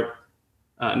smart.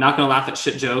 Not gonna laugh at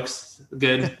shit jokes.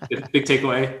 Good big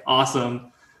takeaway.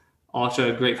 Awesome.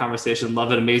 Ultra great conversation.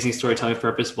 Love it. Amazing storytelling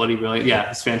purpose. Bloody brilliant.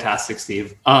 Yeah, it's fantastic,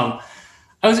 Steve. I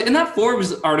was in that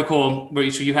Forbes article where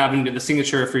you have in the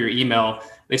signature for your email.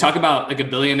 They talk about like a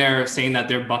billionaire saying that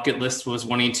their bucket list was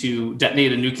wanting to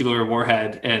detonate a nuclear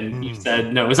warhead, and you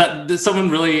said no. Did someone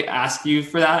really ask you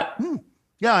for that?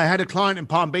 Yeah, I had a client in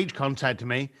Palm Beach contact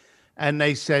me. And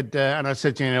they said, and I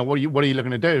said, what are you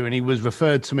looking to do? And he was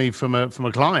referred to me from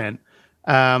a client.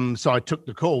 So I took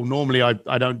the call. Normally,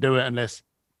 I don't do it unless,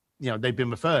 they've been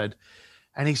referred.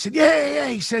 And he said, yeah.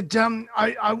 He said,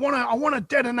 I want to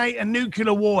detonate a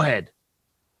nuclear warhead.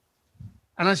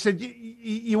 And I said,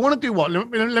 you want to do what?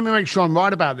 Let me make sure I'm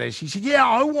right about this. He said, yeah,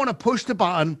 I want to push the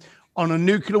button on a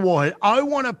nuclear warhead. I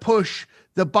want to push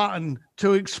the button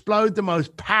to explode the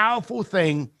most powerful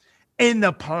thing in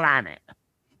the planet.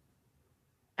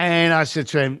 And I said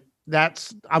to him,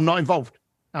 I'm not involved.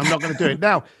 I'm not going to do it.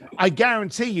 Now, I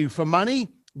guarantee you for money,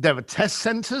 there are test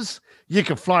centers. You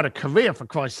can fly to Korea, for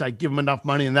Christ's sake, give them enough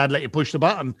money and they'd let you push the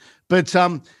button. But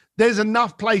there's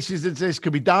enough places that this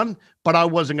could be done, but I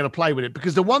wasn't going to play with it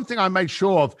because the one thing I made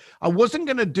sure of, I wasn't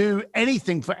going to do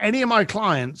anything for any of my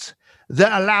clients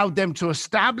that allowed them to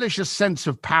establish a sense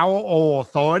of power or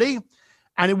authority.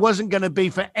 And it wasn't going to be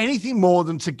for anything more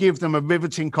than to give them a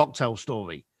riveting cocktail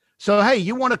story. So, hey,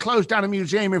 you want to close down a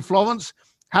museum in Florence,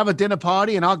 have a dinner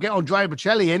party, and I'll get Andrea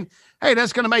Bocelli in. Hey,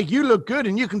 that's going to make you look good,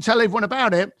 and you can tell everyone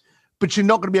about it, but you're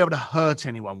not going to be able to hurt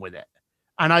anyone with it.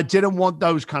 And I didn't want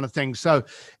those kind of things. So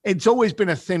it's always been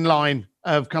a thin line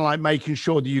of kind of like making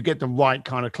sure that you get the right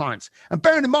kind of clients. And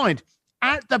bearing in mind,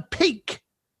 at the peak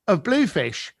of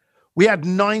Bluefish, we had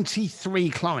 93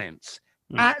 clients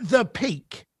at the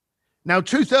peak. Now,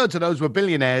 2/3 of those were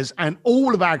billionaires, and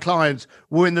all of our clients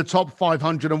were in the top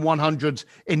 500 and 100s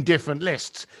in different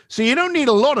lists. So you don't need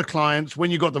a lot of clients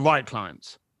when you got the right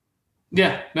clients.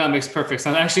 Yeah, no, it makes perfect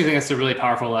sense. I actually think that's a really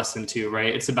powerful lesson too,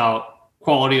 right? It's about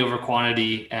quality over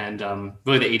quantity and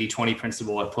really the 80-20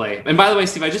 principle at play. And by the way,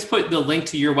 Steve, I just put the link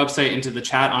to your website into the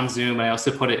chat on Zoom. I also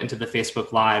put it into the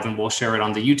Facebook Live, and we'll share it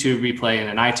on the YouTube replay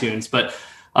and in iTunes. But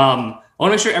I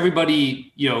want to make sure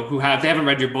everybody, who they haven't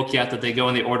read your book yet, that they go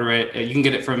and they order it. You can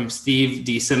get it from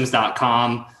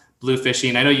stevedsims.com,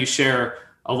 Bluefishing. I know you share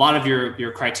a lot of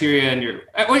your criteria and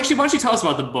actually, why don't you tell us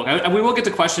about the book? We will get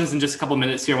to questions in just a couple of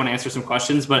minutes here. I want to answer some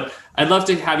questions, but I'd love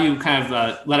to have you kind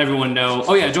of let everyone know.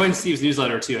 Oh yeah, join Steve's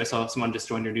newsletter too. I saw someone just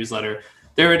joined your newsletter.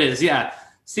 There it is. Yeah.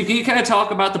 Steve, can you kind of talk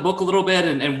about the book a little bit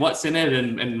and what's in it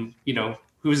and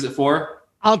who's it for?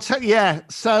 I'll tell you. Yeah.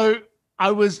 So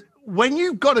when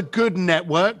you've got a good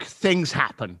network, things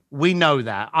happen. We know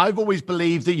that. I've always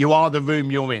believed that you are the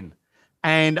room you're in.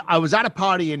 And I was at a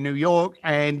party in New York,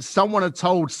 and someone had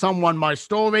told someone my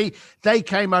story. They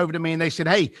came over to me and they said,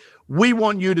 hey, we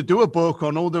want you to do a book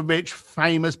on all the rich,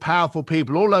 famous, powerful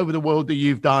people all over the world that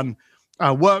you've done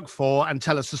work for and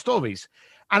tell us the stories.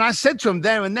 And I said to them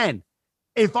there and then,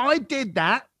 if I did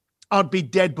that, I'd be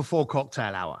dead before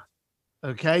cocktail hour.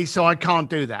 Okay, so I can't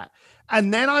do that.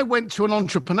 And then I went to an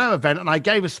entrepreneur event and I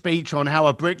gave a speech on how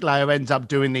a bricklayer ends up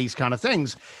doing these kind of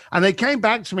things. And they came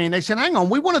back to me and they said, hang on,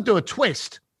 we want to do a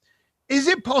twist. Is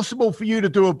it possible for you to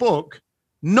do a book,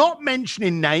 not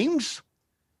mentioning names,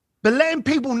 but letting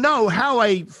people know how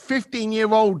a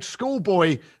 15-year-old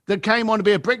schoolboy that came on to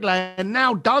be a bricklayer and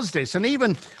now does this? And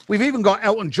we've even got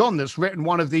Elton John that's written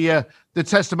one of the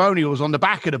testimonials on the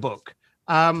back of the book.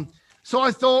 So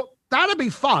I thought that'd be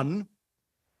fun.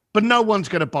 But no one's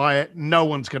going to buy it. No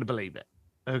one's going to believe it.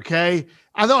 Okay.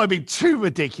 I thought it'd be too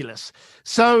ridiculous.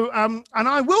 So, and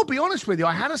I will be honest with you,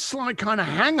 I had a slight kind of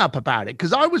hang up about it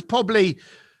because I was probably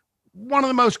one of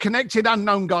the most connected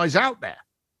unknown guys out there.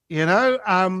 You know,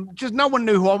 just no one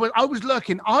knew who I was. I was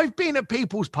lurking. I've been at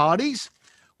people's parties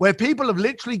where people have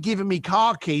literally given me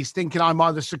car keys thinking I'm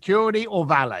either security or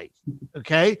valet.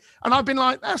 Okay. And I've been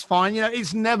like, that's fine. You know,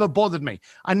 it's never bothered me.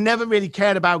 I never really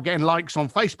cared about getting likes on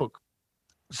Facebook.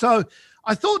 So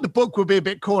I thought the book would be a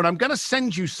bit cool. And I'm going to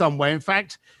send you somewhere. In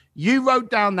fact, you wrote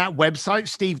down that website,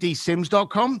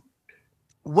 stevedsims.com.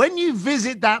 When you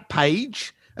visit that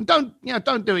page, and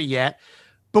don't do it yet,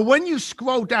 but when you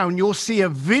scroll down, you'll see a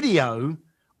video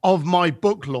of my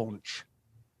book launch.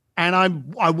 And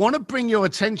I want to bring your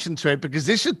attention to it because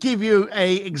this will give you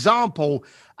an example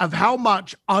of how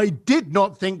much I did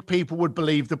not think people would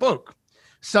believe the book.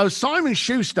 So Simon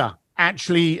Schuster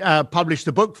actually published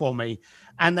the book for me.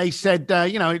 And they said,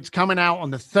 it's coming out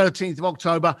on the 13th of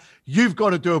October. You've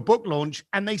got to do a book launch.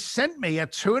 And they sent me a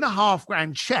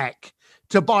 $2,500 check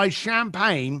to buy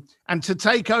champagne and to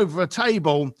take over a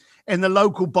table in the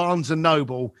local Barnes and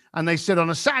Noble. And they said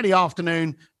on a Saturday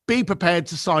afternoon, be prepared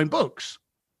to sign books.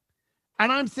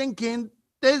 And I'm thinking,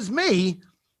 there's me,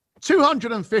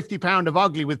 250 pound of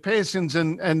ugly with piercings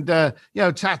and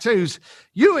tattoos.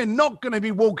 You are not going to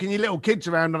be walking your little kids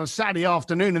around on a Saturday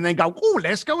afternoon and then go, oh,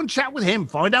 let's go and chat with him,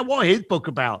 find out what his book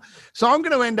about. So I'm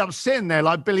going to end up sitting there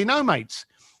like Billy No Mates.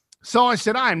 So I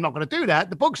said, I am not going to do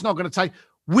that. The book's not going to take.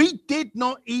 We did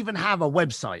not even have a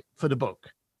website for the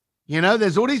book. You know,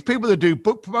 there's all these people that do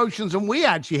book promotions and we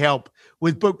actually help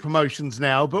with book promotions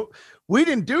now, but we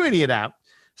didn't do any of that.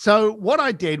 So what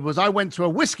I did was I went to a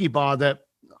whiskey bar that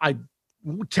I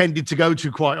tended to go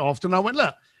to quite often. I went,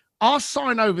 look, I'll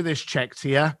sign over this check to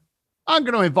you. I'm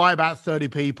going to invite about 30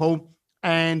 people.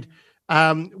 And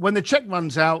when the check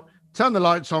runs out, turn the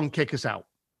lights on, kick us out.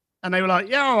 And they were like,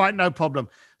 yeah, all right, no problem.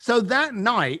 So that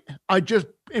night, I just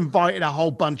invited a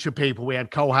whole bunch of people. We had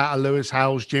Cole Hatter, Lewis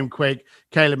Howes, Jim Quick,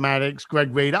 Caleb Maddox,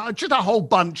 Greg Reed, just a whole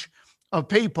bunch of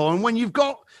people. And when you've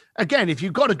got, again, if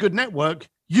you've got a good network,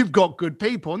 you've got good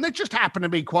people. And there just happened to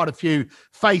be quite a few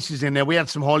faces in there. We had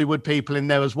some Hollywood people in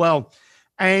there as well.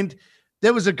 And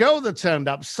there was a girl that turned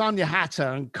up, Sonia Hatter,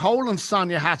 and Cole and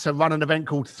Sonia Hatter run an event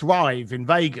called Thrive in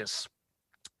Vegas.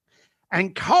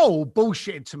 And Cole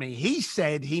bullshitted to me. He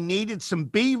said he needed some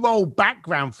B-roll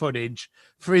background footage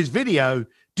for his video.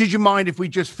 Did you mind if we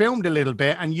just filmed a little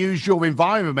bit and used your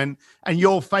environment and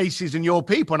your faces and your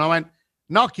people? And I went,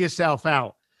 knock yourself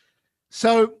out.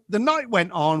 So the night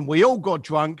went on. We all got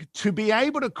drunk. To be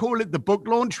able to call it the book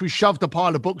launch, we shoved a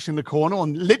pile of books in the corner,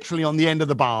 literally on the end of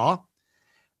the bar.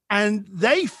 And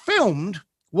they filmed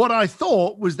what I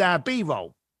thought was their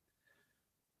B-roll.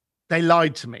 They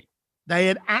lied to me. They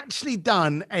had actually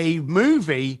done a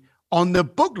movie on the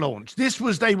book launch.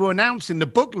 They were announcing the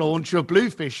book launch of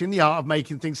Bluefish in the Art of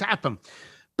Making Things Happen.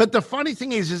 But the funny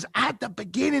thing is at the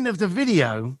beginning of the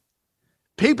video,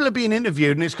 people are being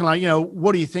interviewed and it's kind of like,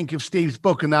 what do you think of Steve's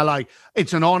book? And they're like,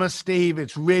 it's an honor, Steve.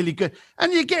 It's really good.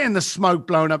 And you're getting the smoke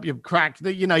blown up your crack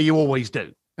that, you always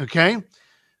do. Okay.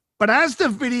 But as the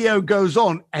video goes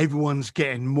on, everyone's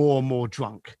getting more and more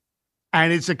drunk.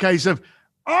 And it's a case of,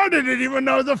 I didn't even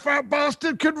know the fat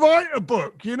bastard could write a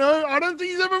book. I don't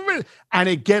think he's ever written. And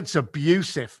it gets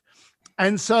abusive.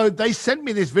 And so they sent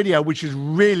me this video, which is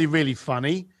really, really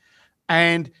funny.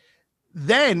 And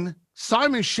then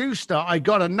Simon Schuster, I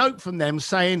got a note from them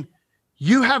saying,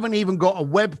 you haven't even got a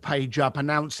web page up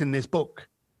announcing this book.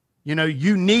 You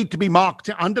need to be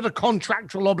marketed under the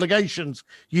contractual obligations.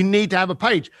 You need to have a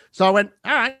page. So I went,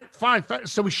 all right, fine.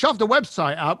 So we shoved the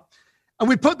website up and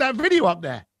we put that video up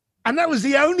there. And that was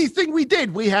the only thing we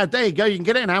did. We had, there you go, you can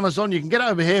get it on Amazon, you can get it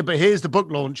over here, but here's the book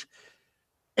launch.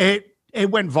 It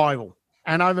went viral.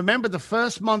 And I remember the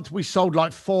first month we sold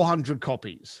like 400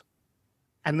 copies.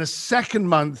 And the second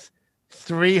month,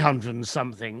 300 and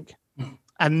something.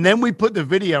 And then we put the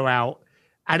video out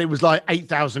and it was like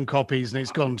 8,000 copies and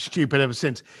it's gone stupid ever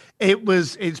since.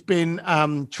 It's been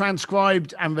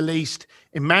transcribed and released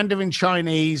in Mandarin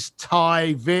Chinese,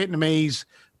 Thai, Vietnamese,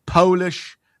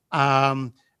 Polish,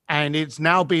 and it's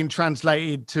now being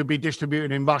translated to be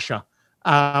distributed in Russia.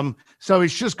 So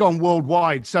it's just gone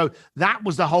worldwide. So that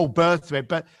was the whole birth of it.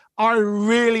 But I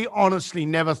really honestly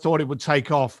never thought it would take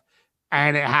off,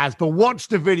 and it has. But watch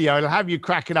the video; it'll have you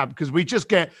crack it up, because we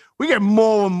get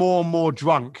more and more and more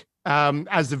drunk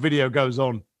as the video goes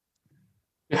on.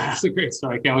 Yeah, that's a great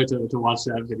story. I can't wait to watch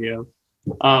that video.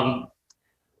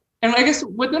 And I guess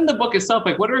within the book itself,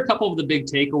 like, what are a couple of the big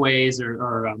takeaways?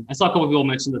 Or I saw a couple of people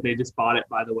mention that they just bought it,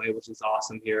 by the way, which is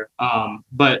awesome here.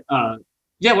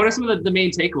 Yeah, what are some of the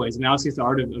main takeaways? And obviously, it's the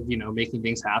art of making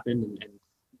things happen, and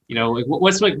like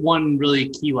what's like one really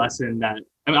key lesson that,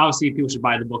 I mean, obviously people should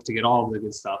buy the book to get all of the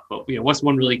good stuff, but what's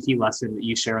one really key lesson that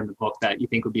you share in the book that you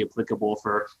think would be applicable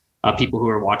for people who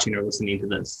are watching or listening to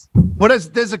this? Well,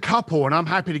 there's a couple, and I'm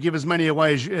happy to give as many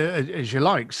away as you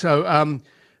like. So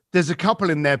there's a couple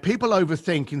in there. People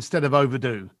overthink instead of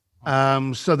overdo.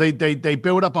 So they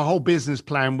build up a whole business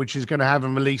plan, which is going to have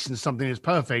them releasing something that's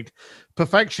perfect.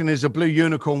 Perfection is a blue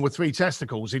unicorn with 3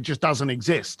 testicles. It just doesn't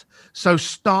exist. So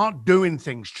start doing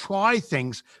things, try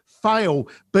things, fail,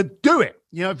 but do it.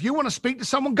 If you want to speak to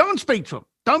someone, go and speak to them.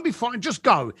 Don't be frightened, just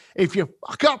go. If you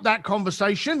fuck up that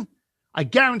conversation, I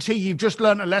guarantee you've just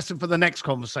learned a lesson for the next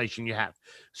conversation you have.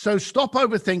 So stop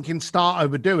overthinking, start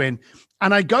overdoing.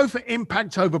 And I go for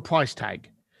impact over price tag.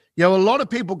 A lot of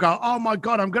people go, oh my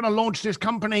God, I'm going to launch this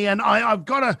company, and I've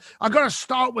got to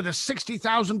start with a $60,000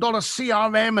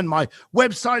 CRM, and my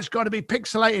website's got to be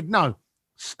pixelated. No,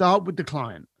 start with the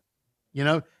client.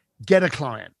 Get a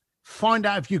client. Find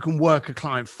out if you can work a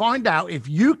client. Find out if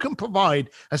you can provide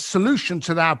a solution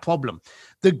to that problem.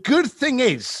 The good thing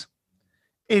is,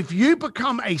 if you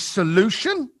become a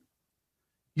solution,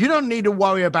 you don't need to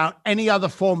worry about any other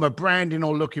form of branding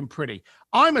or looking pretty.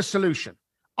 I'm a solution.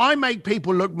 I make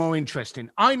people look more interesting.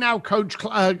 I now coach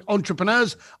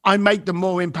entrepreneurs. I make them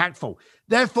more impactful.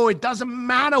 Therefore, it doesn't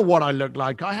matter what I look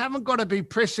like. I haven't got to be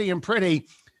prissy and pretty,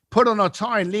 put on a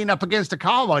tie and lean up against a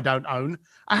car I don't own.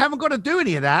 I haven't got to do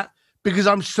any of that, because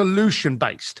I'm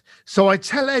solution-based. So I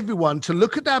tell everyone to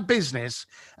look at their business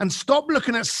and stop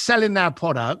looking at selling their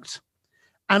product,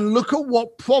 and look at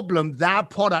what problem that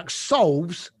product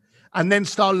solves, and then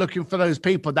start looking for those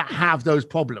people that have those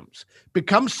problems.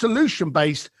 Become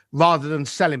solution-based rather than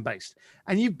selling-based.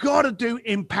 And you've got to do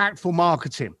impactful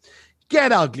marketing.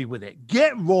 Get ugly with it.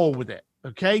 Get raw with it,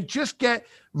 okay? Just get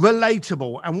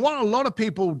relatable. And what a lot of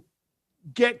people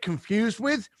get confused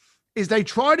with is they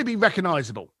try to be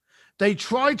recognizable. They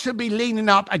try to be leaning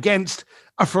up against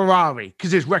a Ferrari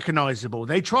because it's recognizable.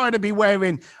 They try to be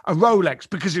wearing a Rolex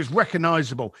because it's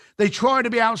recognizable. They try to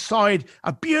be outside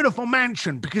a beautiful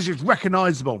mansion because it's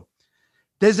recognizable.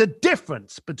 There's a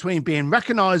difference between being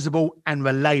recognizable and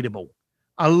relatable.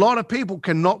 A lot of people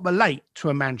cannot relate to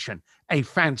a mansion, a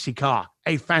fancy car,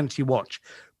 a fancy watch,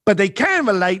 but they can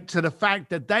relate to the fact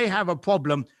that they have a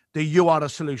problem that you are the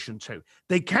solution to.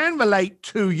 They can relate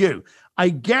to you. I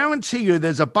guarantee you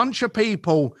there's a bunch of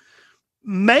people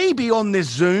maybe on this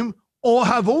Zoom or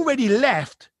have already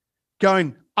left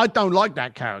going, I don't like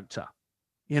that character.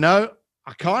 I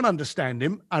can't understand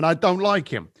him and I don't like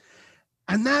him.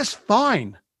 And that's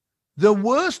fine. The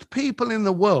worst people in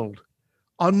the world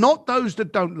are not those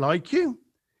that don't like you.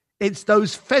 It's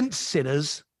those fence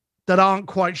sitters that aren't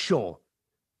quite sure.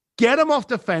 Get them off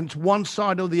the fence, one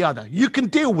side or the other. You can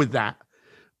deal with that.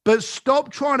 But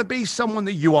stop trying to be someone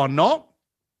that you are not.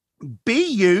 Be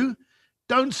you.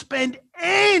 Don't spend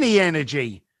any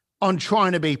energy on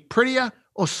trying to be prettier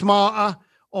or smarter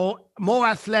or more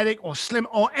athletic or slim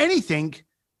or anything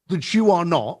that you are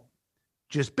not.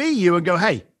 Just be you and go,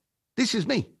 hey, this is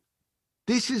me.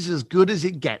 This is as good as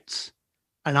it gets.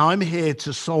 And I'm here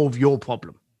to solve your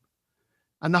problem.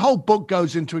 And the whole book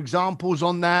goes into examples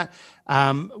on that,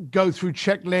 go through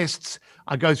checklists.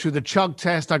 I go through the chug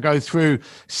test. I go through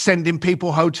sending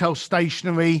people hotel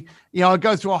stationery. I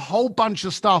go through a whole bunch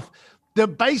of stuff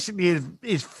that basically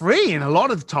is free in a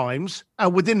lot of times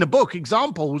within the book,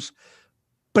 examples,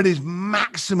 but is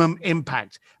maximum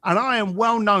impact. And I am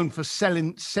well known for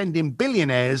sending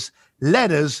billionaires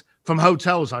letters from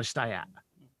hotels I stay at.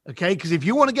 Okay, because if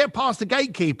you want to get past the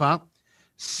gatekeeper,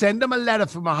 send them a letter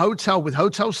from a hotel with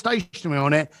hotel stationery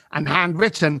on it and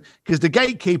handwritten, because the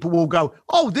gatekeeper will go,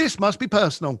 oh, this must be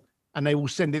personal. And they will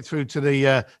send it through to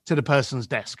the person's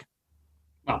desk.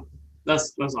 Wow,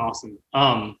 that's awesome.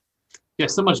 Yeah,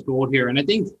 so much gold here. And I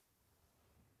think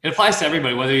it applies to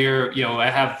everybody, whether you're, I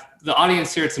have the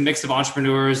audience here, it's a mix of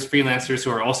entrepreneurs, freelancers who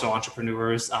are also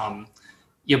entrepreneurs,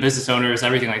 business owners,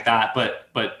 everything like that. But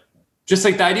just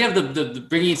like the idea of the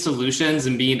bringing solutions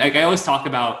and being, like I always talk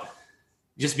about,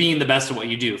 just being the best at what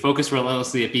you do. Focus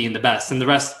relentlessly at being the best, and the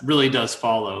rest really does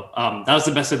follow. That was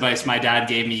the best advice my dad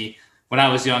gave me when I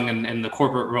was young and in the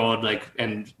corporate world, like,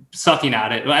 and sucking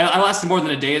at it. I lasted more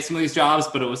than a day at some of these jobs,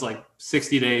 but it was like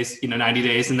 60 days, 90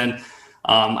 days. And then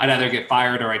I'd either get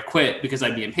fired or I'd quit because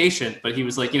I'd be impatient. But he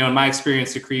was like, in my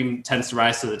experience, the cream tends to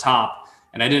rise to the top.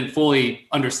 And I didn't fully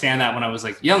understand that when I was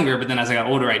like younger, but then as I got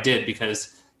older, I did,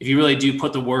 because if you really do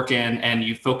put the work in and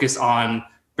you focus on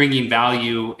bringing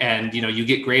value and, you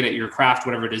get great at your craft,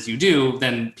 whatever it is you do,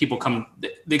 then people come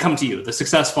to you. The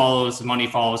success follows, the money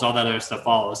follows, all that other stuff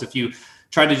follows. If you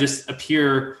try to just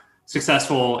appear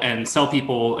successful and sell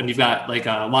people and you've got like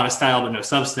a lot of style but no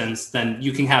substance, then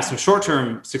you can have some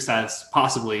short-term success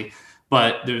possibly,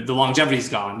 but the longevity is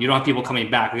gone. You don't have people coming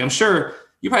back. Like, I'm sure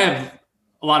you probably have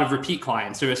a lot of repeat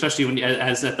clients, especially when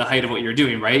as at the height of what you're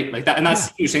doing, right? Like that, and that's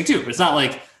interesting too. But it's not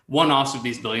like one-offs with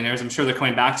these billionaires. I'm sure they're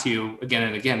coming back to you again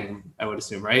and again, I would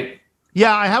assume, right?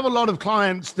 Yeah, I have a lot of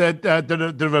clients that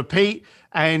repeat,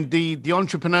 and the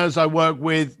entrepreneurs I work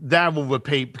with, they will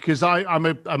repeat, because I'm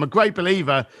a great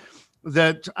believer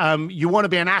that you want to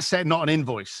be an asset, not an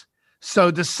invoice.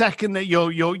 So the second that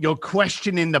you're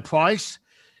questioning the price,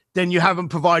 then you haven't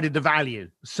provided the value.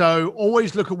 So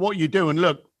always look at what you do and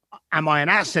look, am I an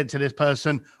asset to this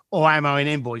person or am I an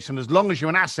invoice? And as long as you're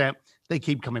an asset, they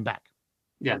keep coming back.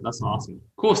 Yeah, that's awesome.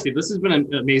 Cool, Steve. This has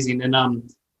been amazing. And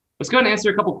let's go ahead and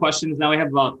answer a couple questions. Now we have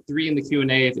about 3 in the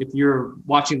Q&A. If you're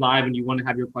watching live and you want to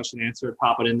have your question answered,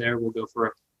 pop it in there. We'll go for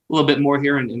a little bit more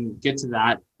here and get to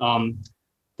that.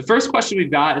 The first question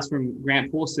we've got is from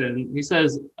Grant Poulsen. He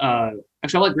says, actually,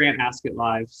 I'll let Grant ask it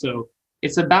live. So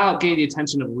it's about getting the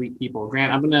attention of elite people.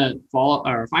 Grant, I'm going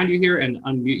to find you here and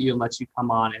unmute you and let you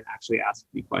come on and actually ask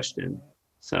the question.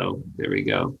 So there we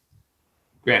go.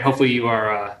 Grant, hopefully you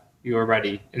are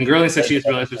ready. And Gurley said she just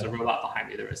realized there's a robot behind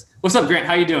me. There is. What's up, Grant?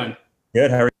 How you doing?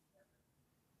 Good. How are you?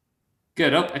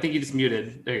 Good. Oh, I think you just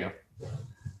muted. There you go.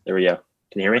 There we go.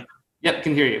 Can you hear me? Yep,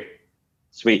 can hear you.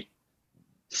 Sweet.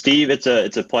 Steve, it's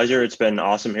a pleasure. It's been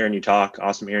awesome hearing you talk.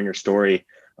 Awesome hearing your story.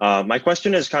 My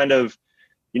question is kind of,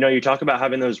 you talk about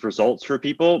having those results for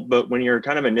people, but when you're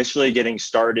kind of initially getting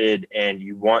started and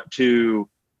you want to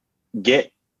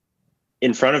get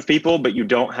in front of people, but you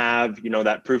don't have,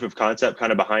 that proof of concept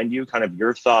kind of behind you, kind of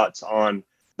your thoughts on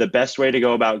the best way to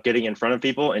go about getting in front of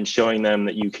people and showing them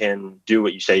that you can do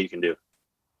what you say you can do.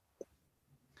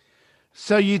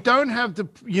 So you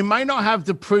may not have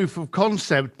the proof of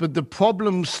concept, but the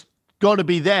problem's got to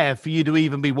be there for you to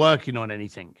even be working on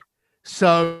anything.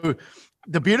 So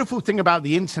the beautiful thing about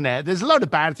the internet, there's a lot of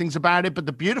bad things about it, but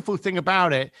the beautiful thing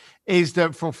about it is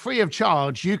that for free of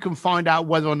charge, you can find out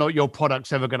whether or not your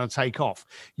product's ever going to take off.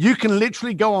 You can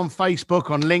literally go on Facebook,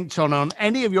 on LinkedIn, on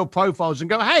any of your profiles and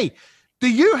go, hey,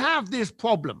 do you have this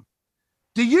problem?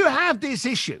 Do you have this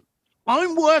issue?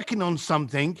 I'm working on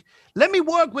something. Let me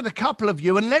work with a couple of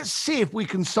you and let's see if we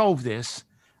can solve this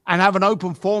and have an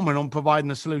open forum on providing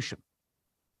a solution.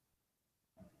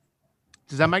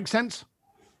 Does that make sense?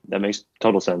 That makes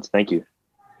total sense. Thank you.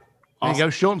 Awesome. There you go,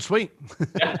 short and sweet.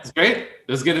 Yeah, it's great.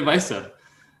 That was good advice, though.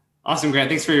 Awesome, Grant.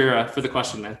 Thanks for the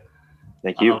question, man.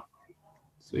 Thank you.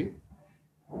 Sweet.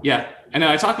 Yeah, I know.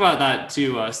 I talk about that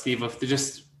too, Steve. Of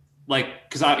just like,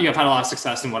 because I've had a lot of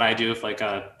success in what I do, with like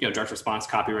direct response,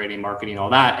 copywriting, marketing, all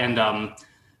that, and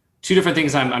 2 different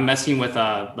things I'm messing with,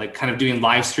 like kind of doing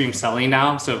live stream selling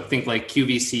now. So think like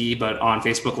QVC, but on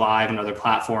Facebook Live and other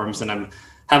platforms, and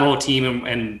have a whole team,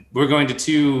 and we're going to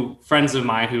 2 friends of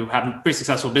mine who have pretty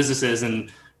successful businesses,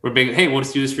 and we're big, hey, we'll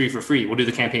just do this for you for free. We'll do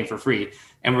the campaign for free.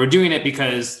 And we're doing it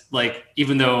because, like,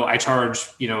 even though I charge,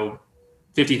 $50,000,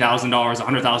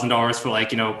 $100,000 for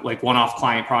like one-off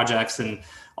client projects and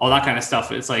all that kind of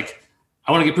stuff, it's like,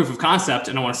 I want to get proof of concept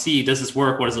and I want to see, does this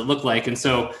work? What does it look like? And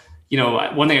so,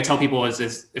 one thing I tell people is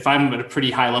if I'm at a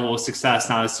pretty high level of success,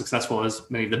 not as successful as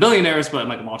many of the billionaires, but I'm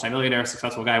like a multimillionaire,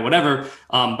 successful guy, whatever.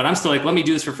 But I'm still like, let me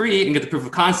do this for free and get the proof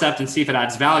of concept and see if it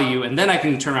adds value. And then I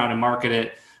can turn around and market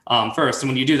it first. And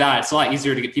when you do that, it's a lot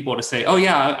easier to get people to say, oh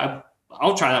yeah,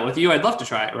 I'll try that with you. I'd love to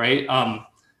try it. Right.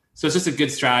 So it's just a good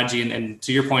strategy. And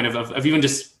to your point of even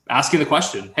just asking the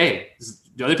question, hey,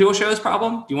 do other people share this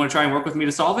problem? Do you want to try and work with me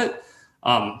to solve it?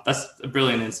 That's a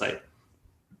brilliant insight.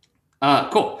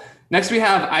 Cool. Next, we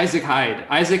have Isaac Hyde.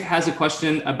 Isaac has a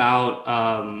question about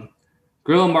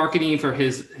guerrilla marketing for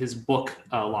his book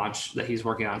launch that he's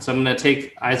working on. So I'm going to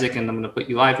take Isaac and I'm going to put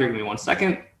you live here. Give me 1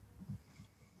 second.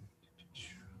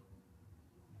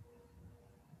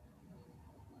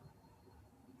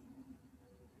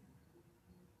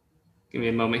 Give me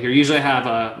a moment here. Usually I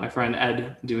have my friend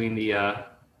Ed doing the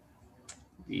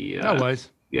no worries.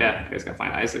 Yeah, I guys got to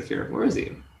find Isaac here. Where is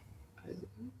he?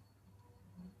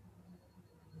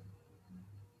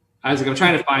 Isaac, I'm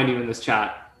trying to find you in this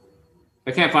chat.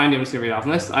 If I can't find you, I'm just gonna read off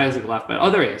this. Isaac left, but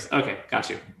there he is. Okay, got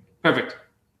you. Perfect.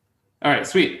 All right,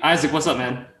 sweet. Isaac, what's up,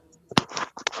 man?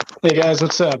 Hey guys,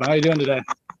 what's up? How you doing today?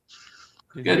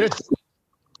 Good.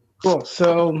 Cool.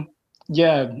 So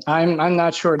yeah, I'm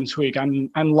not short and sweet.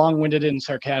 I'm long-winded and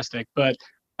sarcastic. But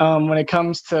when it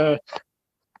comes to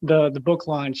the book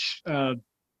launch,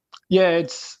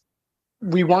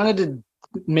 we wanted to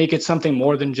make it something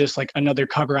more than just like another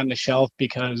cover on the shelf,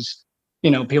 because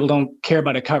people don't care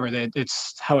about a cover. That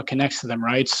it's how it connects to them,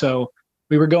 right? So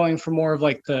we were going for more of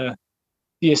like the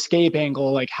escape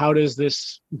angle. Like, how does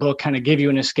this book kind of give you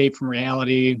an escape from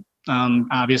reality?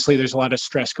 Obviously, there's a lot of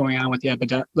stress going on with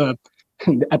the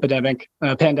pandemic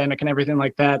and everything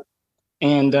like that.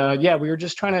 And we were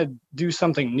just trying to do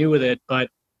something new with it. But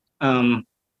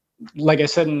like I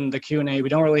said in the Q&A, we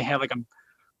don't really have like a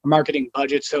marketing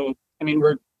budget. So, I mean,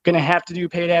 we're going to have to do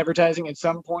paid advertising at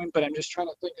some point, but I'm just trying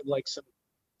to think of like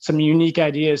some unique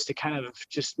ideas to kind of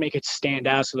just make it stand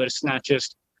out, so that it's not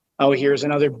just, oh, here's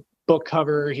another book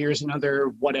cover, here's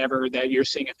another whatever that you're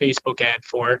seeing a Facebook ad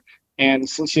for. And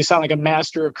since you sound like a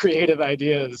master of creative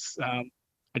ideas,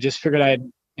 I just figured I'd,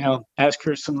 ask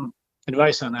her some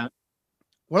advice on that.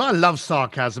 Well, I love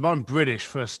sarcasm. I'm British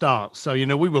for a start. So,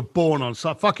 we were born on,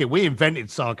 fuck it, we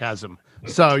invented sarcasm.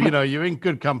 So, you're in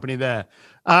good company there.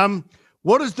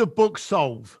 What does the book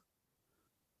solve?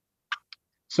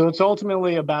 So it's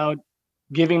ultimately about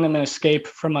giving them an escape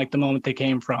from like the moment they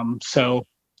came from. So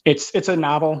it's a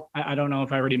novel. I don't know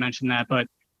if I already mentioned that, but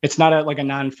it's not like a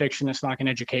nonfiction. It's not like an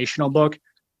educational book,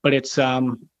 but it's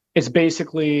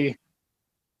basically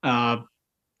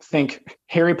think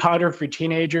Harry Potter for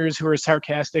teenagers who are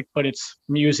sarcastic, but it's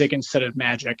music instead of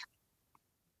magic.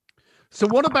 So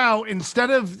what about, instead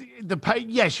of the pay,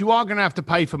 yes, you are going to have to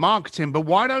pay for marketing, but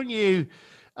why don't you,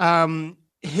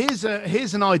 here's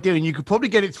an idea, and you could probably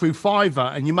get it through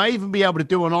Fiverr, and you may even be able to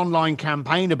do an online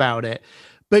campaign about it,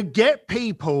 but get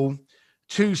people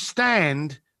to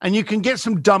stand, and you can get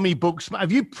some dummy books.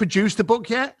 Have you produced a book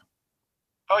yet?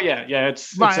 Oh yeah.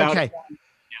 It's right. out. Okay.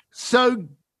 Yeah. So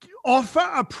offer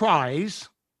a prize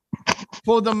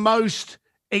for the most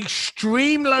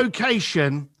extreme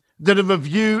location that a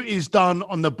review is done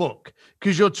on the book,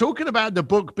 because you're talking about the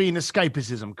book being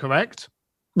escapism, correct?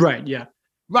 Right. Yeah.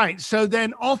 Right. So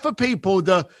then offer people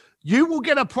you will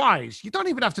get a prize. You don't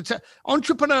even have to tell.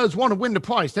 Entrepreneurs want to win the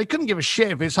prize. They couldn't give a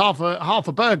shit if it's half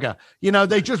a burger.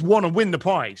 They just want to win the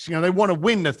prize. They want to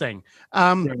win the thing.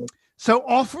 Right. So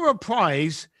offer a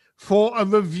prize for a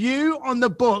review on the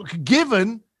book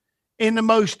given in the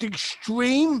most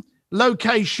extreme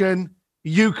location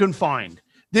you can find.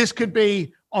 This could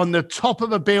be on the top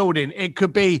of a building. It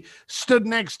could be stood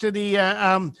next to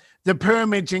the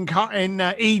pyramids in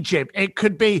Egypt. It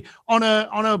could be on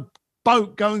a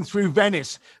boat going through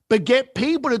Venice. But get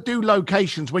people to do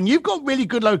locations. When you've got really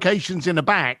good locations in the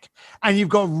back and you've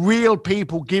got real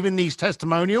people giving these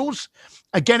testimonials,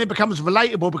 again, it becomes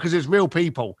relatable because it's real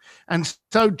people. And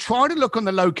so try to look on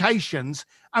the locations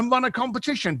and run a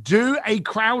competition. Do a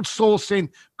crowdsourcing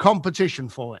competition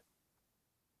for it.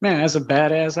 Man, that's a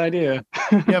badass idea.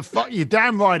 Yeah, fuck you.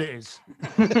 Damn right it is.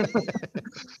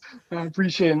 I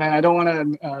appreciate it, man. I don't want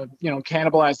to,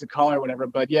 cannibalize the call or whatever,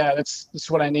 but yeah, that's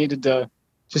what I needed to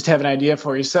just have an idea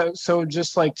for you. So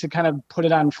just like to kind of put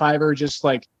it on Fiverr, just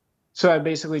like, so I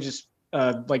basically just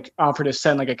like offer to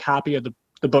send like a copy of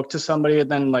the book to somebody and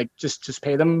then like just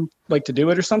pay them like to do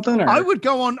it or something. Or I would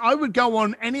go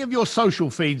on any of your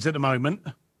social feeds at the moment.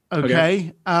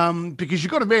 Okay. Because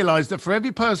you've got to realize that for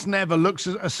every person that ever looks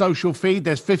at a social feed,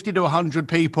 there's 50 to 100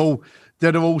 people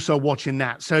that are also watching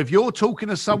that. So if you're talking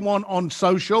to someone on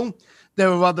social, there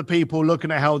are other people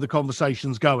looking at how the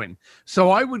conversation's going. So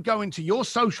I would go into your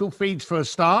social feeds for a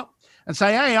start and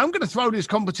say, hey, I'm going to throw this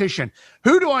competition.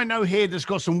 Who do I know here that's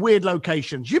got some weird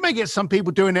locations? You may get some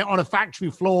people doing it on a factory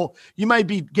floor. You may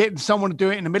be getting someone to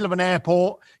do it in the middle of an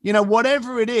airport,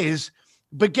 whatever it is.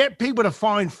 But get people to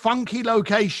find funky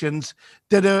locations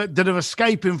that are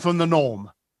escaping from the norm,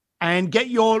 and get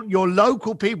your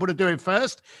local people to do it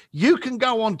first. You can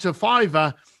go on to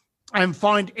Fiverr and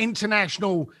find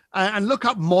international and look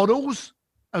up models,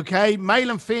 okay,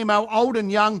 male and female, old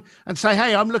and young, and say,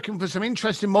 hey, I'm looking for some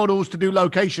interesting models to do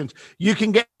locations. You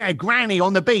can get a granny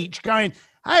on the beach going,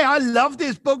 hey, I love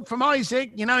this book from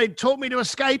Isaac. It taught me to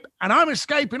escape, and I'm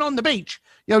escaping on the beach.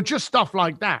 Just stuff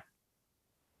like that.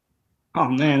 Oh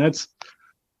man, that's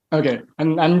okay.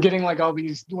 I'm getting like all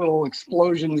these little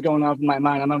explosions going off in my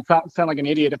mind. I'm gonna sound like an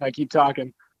idiot if I keep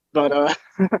talking, but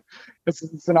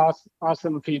it's an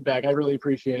awesome feedback. I really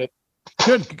appreciate it.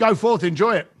 Good, go forth,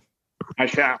 enjoy it. I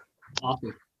shall.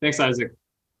 Awesome. Thanks, Isaac.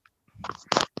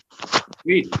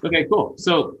 Sweet. Okay, cool.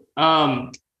 So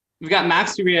we've got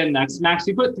Max to read next. Max,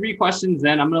 you put 3 questions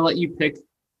in. I'm going to let you pick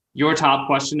your top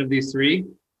question of these 3.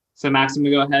 So Max, I'm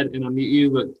going to go ahead and unmute you.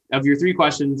 But of your 3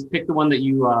 questions, pick the one that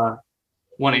you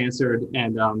want answered,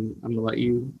 and I'm going to let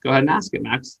you go ahead and ask it,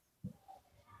 Max.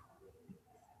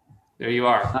 There you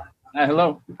are.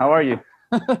 Hello. How are you?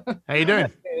 How you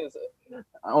doing?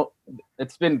 Oh,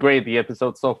 it's been great, the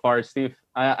episode so far, Steve.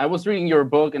 I was reading your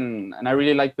book, and I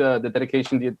really like the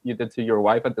dedication you did to your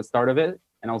wife at the start of it,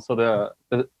 and also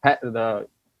the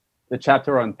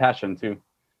chapter on passion too.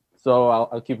 So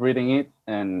I'll keep reading it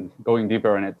and going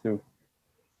deeper on it too.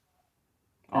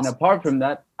 Awesome. And apart from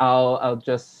that, I'll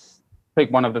just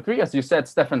pick one of the 3, as you said,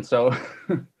 Stefan. So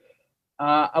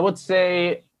I would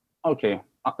say, okay,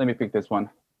 let me pick this one.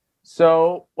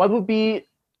 So what would be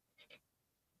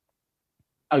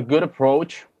a good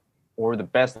approach or the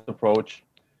best approach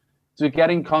to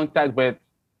get in contact with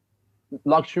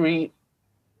luxury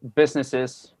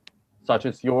businesses such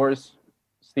as yours,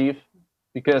 Steve?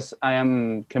 Because I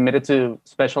am committed to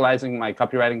specializing my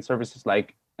copywriting services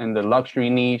like in the luxury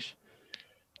niche.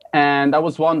 And I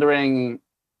was wondering,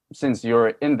 since you're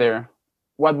in there,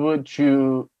 what would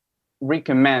you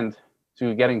recommend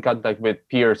to get in contact with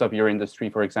peers of your industry,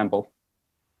 for example?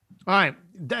 All right.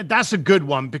 That's a good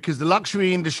one, because the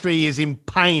luxury industry is in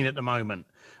pain at the moment.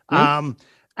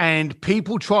 And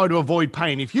people try to avoid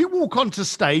pain. If you walk onto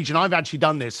stage, and I've actually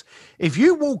done this, if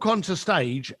you walk onto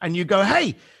stage and you go,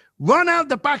 hey, run out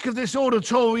the back of this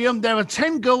auditorium, there are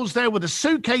 10 girls there with a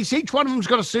suitcase, each one of them's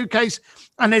got a suitcase,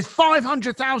 and there's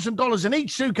 $500,000 in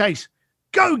each suitcase,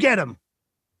 go get them.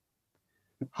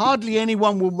 Hardly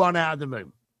anyone will run out of the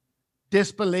room.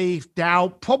 Disbelief,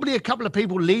 doubt, probably a couple of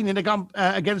people leaning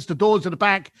against the doors at the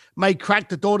back may crack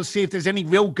the door to see if there's any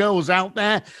real girls out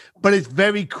there, but it's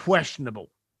very questionable.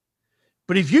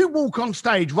 But if you walk on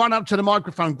stage, run up to the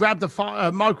microphone, grab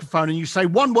the microphone, and you say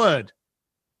one word,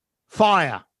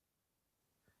 fire,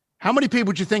 how many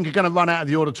people do you think are going to run out of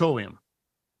the auditorium?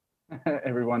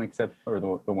 Everyone except for the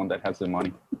one that has the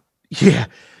money. Yeah.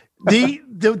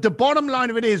 The bottom line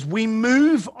of it is we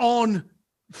move on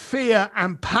fear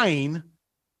and pain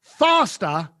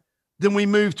faster than we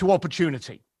move to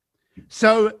opportunity.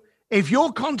 So if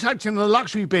you're contacting the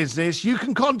luxury business, you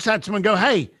can contact them and go,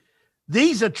 hey,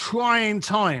 these are trying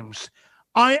times.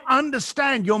 I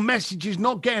understand your message is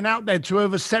not getting out there to a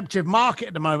receptive market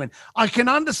at the moment. I can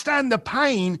understand the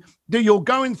pain that you're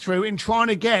going through in trying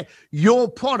to get your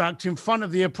product in front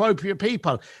of the appropriate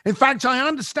people. In fact, I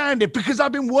understand it because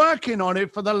I've been working on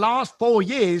it for the last 4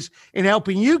 years in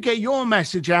helping you get your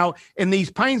message out in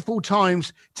these painful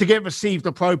times to get received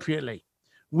appropriately.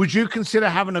 Would you consider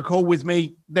having a call with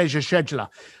me? There's your scheduler.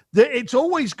 It's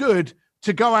always good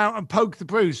to go out and poke the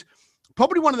bruise.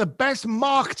 Probably one of the best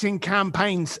marketing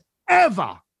campaigns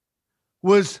ever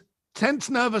was tense,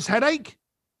 nervous headache,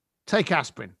 take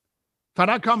aspirin. In fact,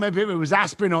 I can't remember if it was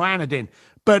aspirin or Anodin,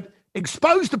 but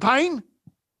exposed to pain,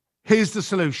 here's the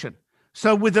solution.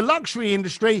 So with the luxury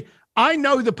industry, I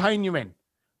know the pain you're in.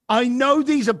 I know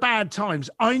these are bad times.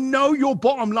 I know your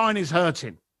bottom line is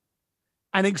hurting.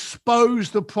 And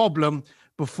expose the problem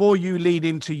before you lead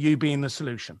into you being the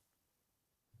solution.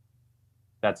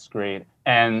 That's great.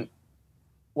 And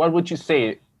what would you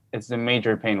say is the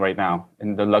major pain right now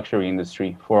in the luxury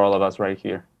industry for all of us right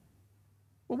here?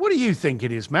 Well, what do you think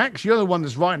it is, Max? You're the one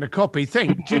that's writing the copy.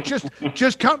 Think,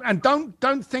 just come and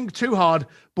don't think too hard.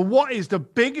 But what is the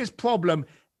biggest problem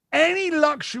any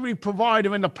luxury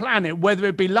provider in the planet, whether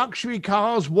it be luxury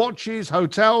cars, watches,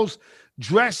 hotels,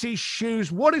 dresses,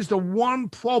 shoes, what is the one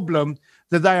problem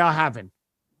that they are having?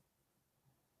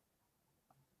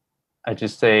 I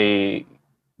just say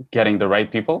getting the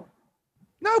right people.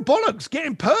 No, bollocks,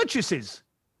 getting purchases.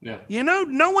 Yeah. You know,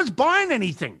 no one's buying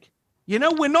anything. You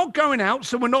know, we're not going out,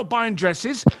 so we're not buying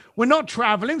dresses. We're not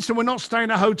traveling, so we're not staying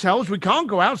at hotels. We can't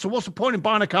go out, so what's the point in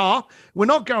buying a car? We're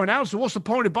not going out, so what's the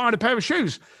point of buying a pair of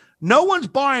shoes? No one's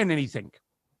buying anything.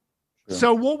 Sure.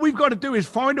 So what we've got to do is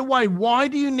find a way. Why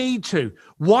do you need to?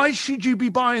 Why should you be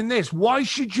buying this? Why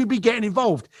should you be getting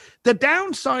involved? The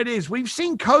downside is we've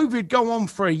seen COVID go on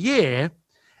for a year.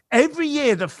 Every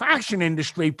year, the fashion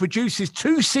industry produces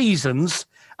 2 seasons,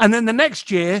 and then the next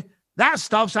year, that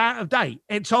stuff's out of date.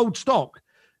 It's old stock.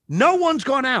 No one's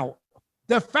gone out.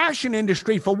 The fashion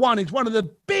industry, for one, is one of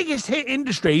the biggest hit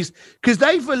industries because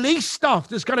they've released stuff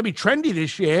that's going to be trendy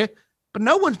this year, but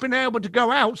no one's been able to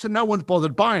go out, so no one's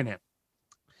bothered buying it.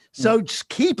 So just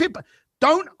keep it.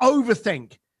 Don't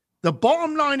overthink. The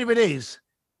bottom line of it is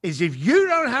if you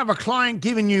don't have a client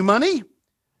giving you money,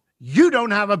 you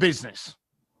don't have a business.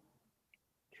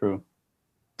 True.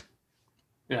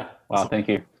 Yeah. Wow. Thank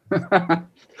you.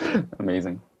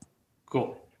 Amazing.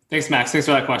 Cool. Thanks, Max. Thanks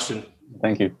for that question.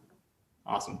 Thank you.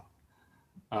 Awesome.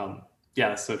 Yeah,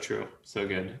 that's so true. So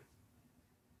good.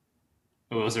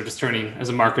 They're just turning as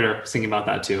a marketer, thinking about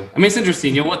that too. I mean, it's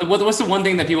interesting. You know, what's the one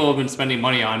thing that people have been spending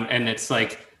money on, and it's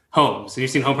like homes. So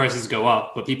you've seen home prices go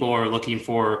up, but people are looking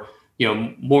for, you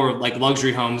know, more like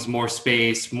luxury homes, more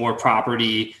space, more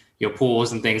property, you know,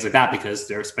 pools and things like that because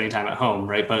they're spending time at home,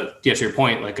 right? But yeah, to your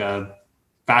point, like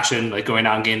fashion, like going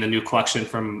out and getting the new collection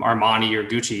from Armani or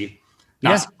Gucci,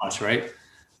 not so much, right?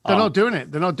 They're not doing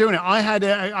it. They're not doing it.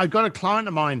 I got a client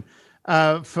of mine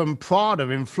from Prada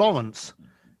in Florence.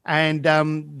 And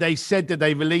they said that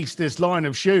they released this line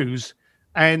of shoes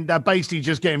and they're basically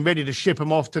just getting ready to ship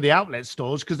them off to the outlet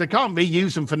stores because they can't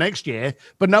reuse them for next year,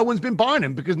 but no one's been buying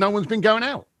them because no one's been going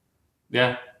out.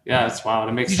 Yeah. Yeah. It's wild.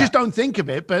 It makes sense. Just don't think of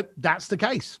it, but that's the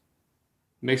case.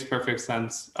 Makes perfect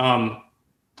sense.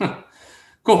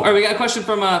 Cool. All right. We got a question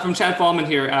from Chad Fallman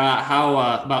here.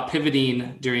 How about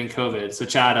pivoting during COVID? So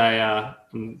Chad, I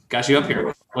got you up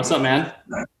here. What's up, man?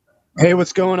 Hey,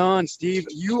 what's going on, Steve?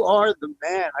 You are the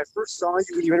man. I first saw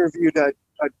you when you interviewed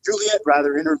Juliet,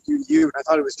 interviewed you, and I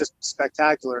thought it was just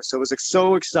spectacular. So I was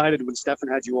so excited when Stefan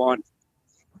had you on.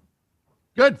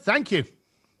 Good, thank you.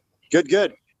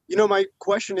 Good. You know, my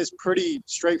question is pretty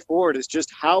straightforward. It's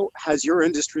just how has your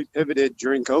industry pivoted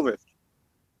during COVID?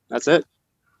 That's it.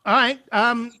 All right.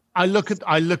 I look at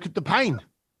the pain.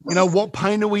 You know, what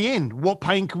pain are we in? What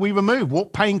pain can we remove?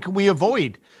 What pain can we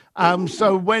avoid?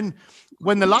 So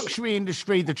when the luxury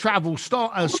industry, the travel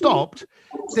stopped,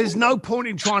 there's no point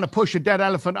in trying to push a dead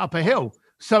elephant up a hill.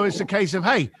 So it's a case of,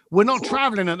 hey, we're not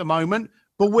traveling at the moment,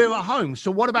 but we're at home. So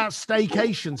what about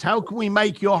staycations? How can we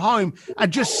make your home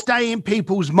and just stay in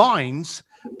people's minds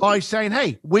by saying,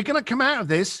 hey, we're going to come out of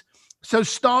this. So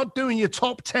start doing your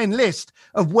top 10 list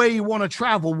of where you want to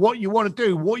travel, what you want to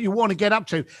do, what you want to get up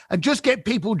to, and just get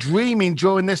people dreaming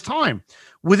during this time.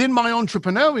 Within my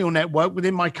entrepreneurial network,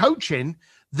 within my coaching,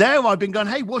 there I've been going,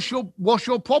 hey, what's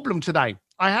your problem today?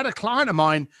 I had a client of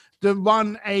mine that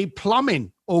run a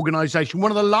plumbing organization,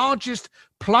 one of the largest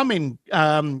plumbing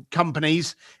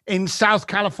companies in South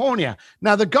California.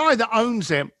 Now, the guy that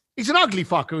owns it, he's an ugly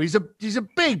fucker. He's a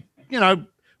big, you know,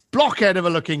 blockhead of a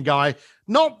looking guy.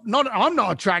 I'm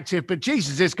not attractive, but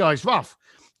Jesus, this guy's rough.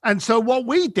 And so what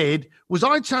we did was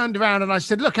I turned around and I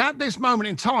said, look, at this moment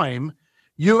in time,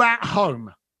 you're at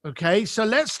home. Okay, so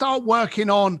let's start working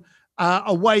on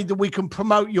a way that we can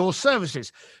promote your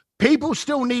services. People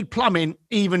still need plumbing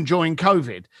even during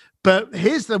COVID. But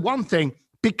here's the one thing,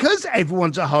 because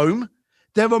everyone's at home,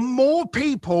 there are more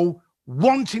people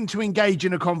wanting to engage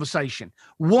in a conversation,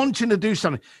 wanting to do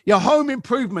something. Your home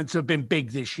improvements have been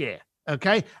big this year,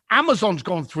 okay? Amazon's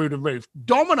gone through the roof.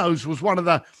 Domino's was one of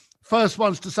the first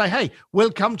ones to say, hey,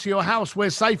 we'll come to your house. We're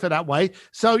safer that way.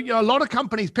 So you know, a lot of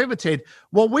companies pivoted.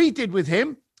 What we did with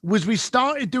him was we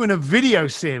started doing a video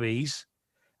series,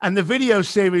 and the video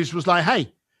series was like,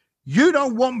 hey, you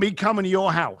don't want me coming to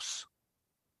your house.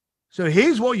 So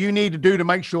here's what you need to do to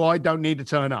make sure I don't need to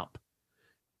turn up.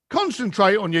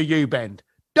 Concentrate on your U-bend.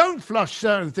 Don't flush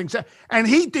certain things. And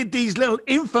he did these little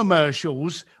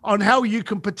infomercials on how you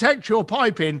can protect your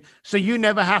piping so you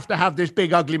never have to have this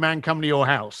big ugly man come to your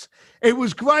house. It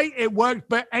was great. It worked.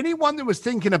 But anyone that was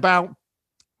thinking about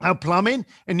plumbing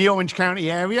in the Orange County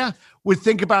area would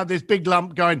think about this big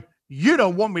lump going, you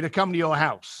don't want me to come to your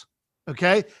house.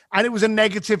 Okay. And it was a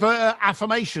negative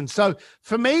affirmation. So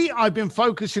for me, I've been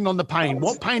focusing on the pain.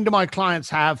 What pain do my clients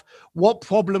have? What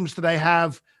problems do they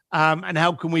have? And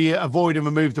how can we avoid and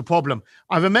remove the problem?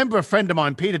 I remember a friend of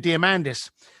mine, Peter Diamandis,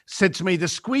 said to me, the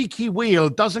squeaky wheel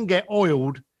doesn't get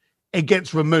oiled, it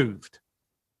gets removed.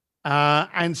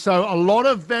 And so a lot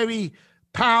of very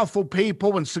powerful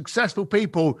people and successful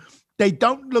people, they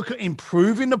don't look at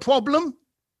improving the problem,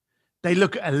 they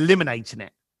look at eliminating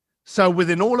it. So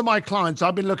within all of my clients,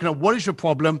 I've been looking at what is your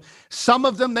problem. Some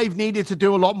of them, they've needed to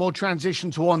do a lot more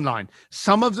transition to online.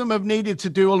 Some of them have needed to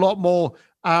do a lot more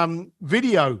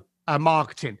video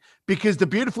marketing, because the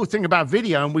beautiful thing about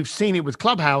video, and we've seen it with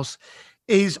Clubhouse,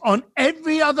 is on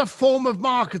every other form of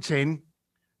marketing,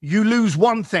 you lose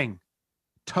one thing: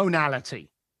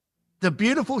 tonality. The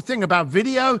beautiful thing about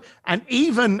video and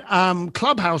even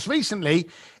Clubhouse recently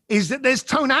is that there's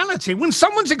tonality. When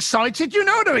someone's excited, you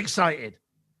know they're excited.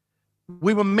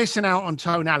 We were missing out on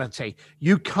tonality.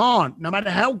 You can't, no matter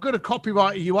how good a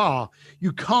copywriter you are,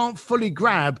 you can't fully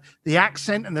grab the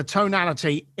accent and the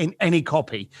tonality in any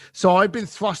copy. So I've been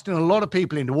thrusting a lot of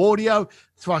people into audio,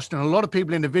 thrusting a lot of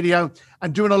people into video,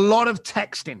 and doing a lot of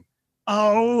texting.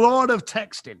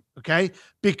 Okay?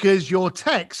 Because your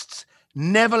texts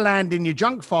never land in your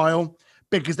junk file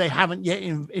because they haven't yet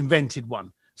invented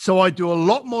one. So I do a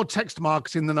lot more text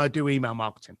marketing than I do email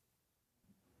marketing.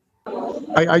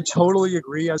 I totally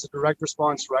agree as a direct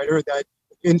response writer that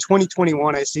in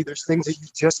 2021, I see there's things that you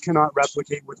just cannot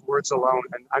replicate with words alone.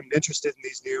 And I'm interested in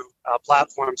these new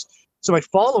platforms. So my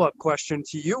follow-up question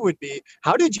to you would be,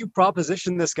 how did you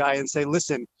proposition this guy and say,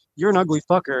 listen, you're an ugly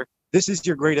fucker. This is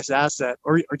your greatest asset.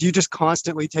 Or do you just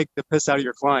constantly take the piss out of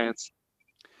your clients?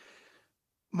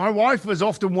 My wife has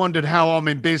often wondered how I'm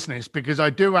in business because I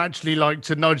do actually like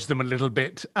to nudge them a little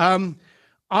bit.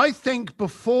 I think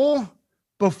before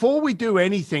we do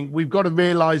anything, we've got to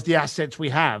realize the assets we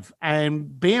have.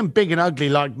 And being big and ugly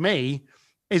like me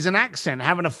is an accent.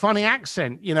 Having a funny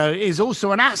accent, is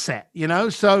also an asset,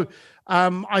 So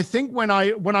I think when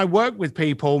I work with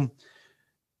people,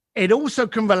 it also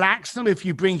can relax them if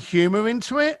you bring humor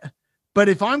into it. But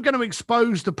if I'm going to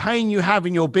expose the pain you have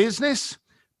in your business,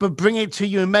 but bring it to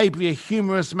you in maybe a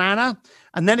humorous manner,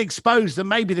 and then expose that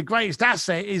maybe the greatest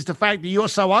asset is the fact that you're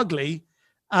so ugly,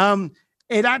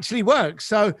 it actually works.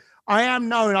 So I am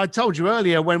known, I told you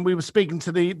earlier when we were speaking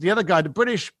to the other guy, the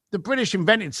British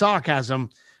invented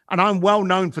sarcasm, and I'm well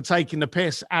known for taking the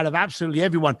piss out of absolutely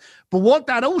everyone. But what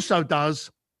that also does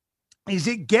is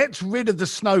it gets rid of the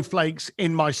snowflakes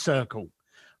in my circle.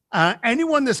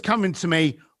 Anyone that's coming to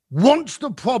me wants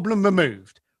the problem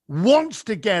removed, wants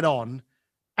to get on,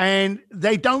 and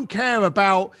they don't care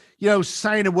about,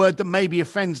 saying a word that maybe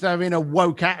offends their inner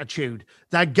woke attitude.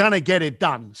 They're going to get it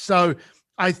done. So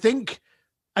I think,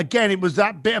 again, it was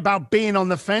that bit about being on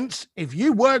the fence. If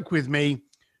you work with me,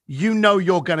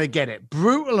 you're going to get it.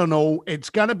 Brutal and all, it's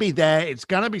going to be there. It's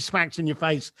going to be smacked in your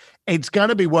face. It's going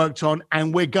to be worked on,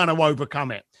 and we're going to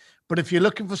overcome it. But if you're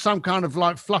looking for some kind of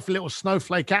like fluffy little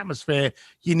snowflake atmosphere,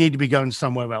 you need to be going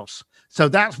somewhere else. So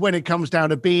that's when it comes down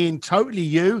to being totally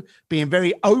you, being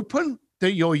very open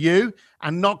that you're you,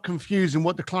 and not confusing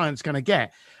what the client's going to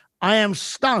get. I am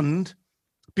stunned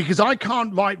because I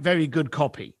can't write very good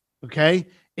copy, okay?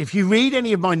 If you read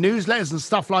any of my newsletters and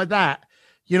stuff like that,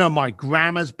 my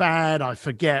grammar's bad. I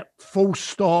forget full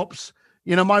stops.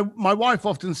 My wife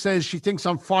often says she thinks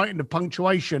I'm fighting the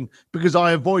punctuation because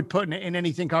I avoid putting it in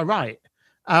anything I write.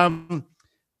 But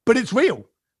it's real.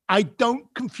 I don't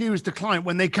confuse the client.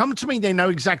 When they come to me, they know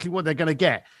exactly what they're going to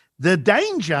get. The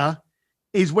danger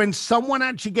is when someone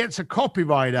actually gets a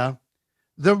copywriter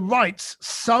that writes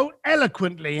so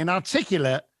eloquently and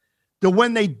articulate that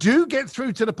when they do get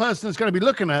through to the person that's going to be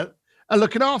looking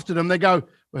after them, they go,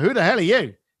 well, who the hell are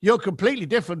you? You're completely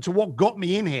different to what got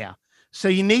me in here. So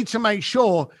you need to make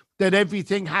sure that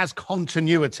everything has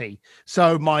continuity.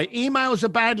 So my emails are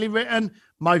badly written.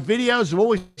 My videos are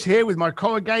always here with my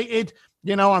corrugated.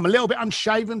 I'm a little bit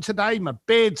unshaven today. My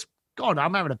beard's, God,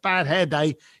 I'm having a bad hair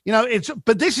day.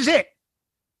 But this is it.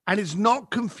 And it's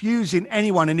not confusing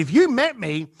anyone. And if you met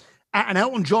me at an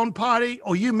Elton John party,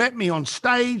 or you met me on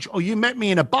stage, or you met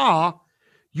me in a bar,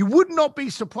 you would not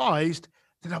be surprised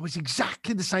that I was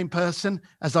exactly the same person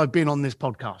as I've been on this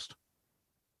podcast.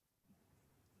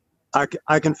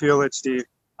 I can feel it, Steve.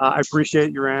 I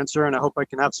appreciate your answer, and I hope I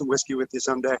can have some whiskey with you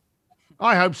someday.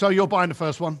 I hope so. You're buying the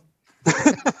first one.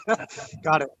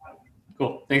 Got it.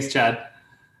 Cool. Thanks, Chad.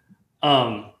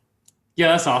 Yeah,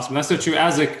 that's awesome. That's so true.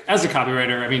 As a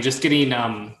copywriter, I mean, just getting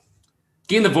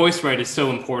the voice right is so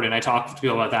important. I talk to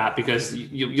people about that because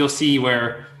you'll see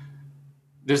where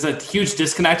there's a huge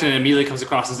disconnect and it immediately comes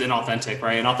across as inauthentic,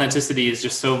 right? And authenticity is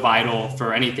just so vital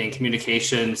for anything: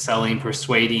 communication, selling,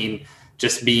 persuading,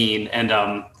 just being. And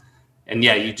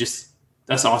yeah,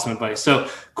 that's awesome advice. So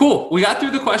cool. We got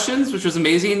through the questions, which was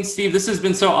amazing. Steve, this has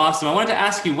been so awesome. I wanted to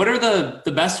ask you, what are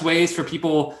the best ways for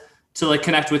people to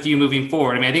connect with you moving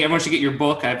forward? I mean, I think everyone should get your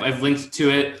book. I've linked to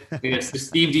it. I think it's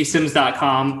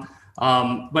stevedsims.com.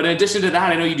 But in addition to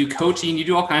that, I know you do coaching, you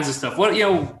do all kinds of stuff.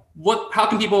 How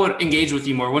can people engage with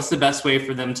you more? What's the best way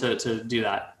for them to do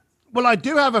that? Well, I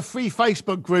do have a free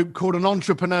Facebook group called An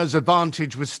Entrepreneur's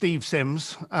Advantage with Steve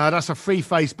Sims. That's a free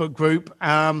Facebook group.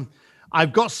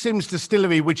 I've got Sims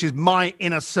Distillery, which is my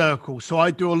inner circle. So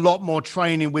I do a lot more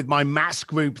training with my mass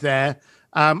group there.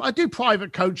 I do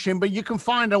private coaching, but you can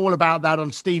find all about that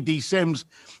on Steve D. Sims.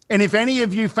 And if any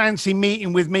of you fancy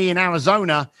meeting with me in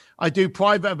Arizona, I do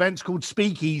private events called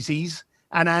Speakeasies.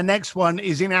 And our next one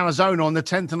is in Arizona on the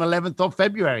 10th and 11th of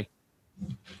February.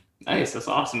 Nice. That's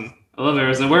awesome. I love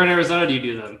Arizona. Where in Arizona do you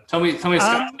do them? Tell me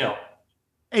Scottsdale.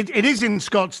 It is in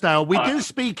Scottsdale. We do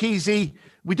speakeasy.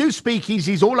 We do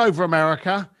speakeasies all over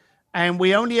America, and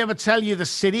we only ever tell you the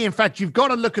city. In fact, you've got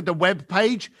to look at the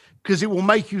webpage because it will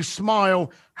make you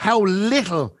smile how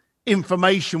little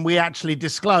information we actually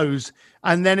disclose.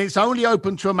 And then it's only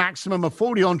open to a maximum of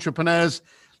 40 entrepreneurs.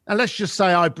 And let's just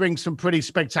say I bring some pretty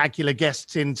spectacular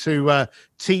guests in to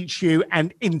teach you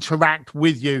and interact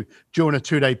with you during a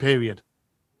 2-day period.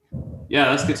 Yeah,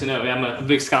 that's good to know. Yeah, I'm a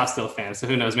big Scottsdale fan, so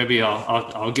who knows? Maybe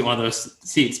I'll get one of those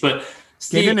seats. But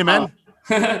Steve, get in there, man.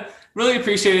 Really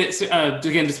appreciate it.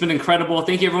 Again, it's been incredible.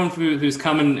 Thank you everyone who's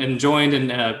come and joined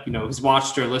and who's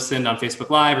watched or listened on Facebook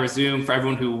Live or Zoom. For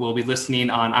everyone who will be listening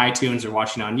on iTunes or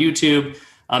watching on YouTube,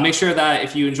 make sure that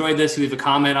if you enjoyed this, you leave a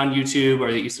comment on YouTube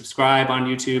or that you subscribe on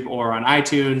YouTube or on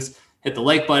iTunes. Hit the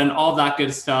like button, all of that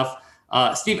good stuff.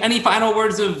 Steve, any final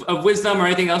words of wisdom or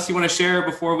anything else you want to share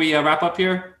before we wrap up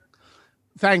here?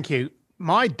 Thank you.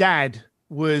 My dad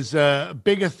was a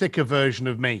bigger, thicker version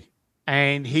of me,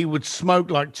 and he would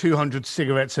smoke like 200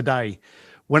 cigarettes a day.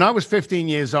 When I was 15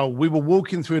 years old, we were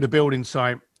walking through the building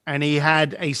site, and he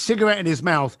had a cigarette in his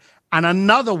mouth and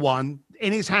another one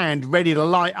in his hand ready to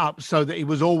light up so that he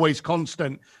was always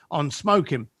constant on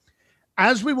smoking.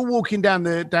 As we were walking down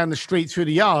the street through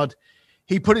the yard,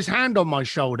 he put his hand on my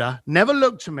shoulder, never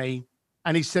looked at me,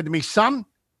 and he said to me, "Son,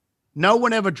 no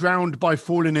one ever drowned by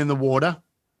falling in the water.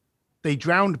 They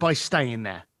drowned by staying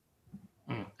there."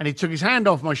 And he took his hand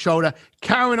off my shoulder,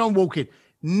 carrying on walking.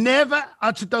 Never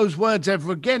uttered those words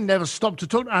ever again, never stopped to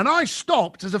talk. And I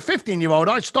stopped as a 15-year-old.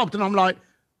 I stopped and I'm like,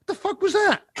 what the fuck was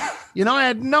that? I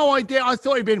had no idea. I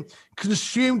thought he'd been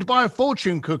consumed by a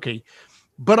fortune cookie.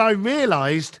 But I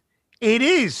realized it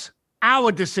is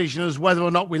our decision as whether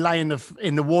or not we lay in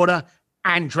the water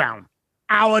and drown.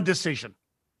 Our decision.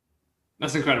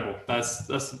 That's incredible.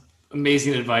 That's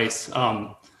amazing advice.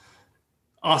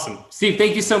 Awesome. Steve,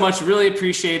 thank you so much. Really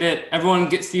appreciate it. Everyone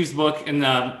get Steve's book and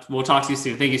we'll talk to you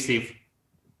soon. Thank you, Steve.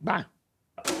 Bye.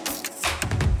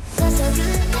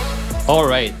 All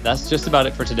right, that's just about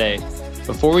it for today.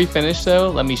 Before we finish though,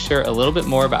 let me share a little bit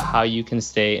more about how you can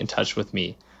stay in touch with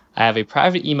me. I have a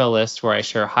private email list where I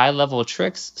share high-level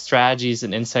tricks, strategies,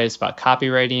 and insights about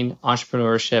copywriting,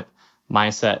 entrepreneurship,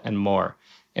 mindset, and more.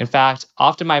 In fact,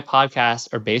 often my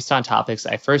podcasts are based on topics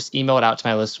I first emailed out to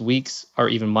my list weeks or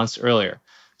even months earlier.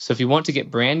 So if you want to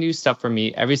get brand new stuff from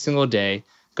me every single day,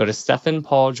 go to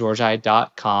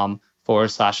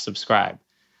stephanpaulgeorgi.com/subscribe.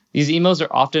 These emails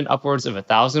are often upwards of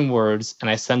 1,000 words, and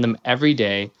I send them every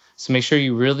day. So make sure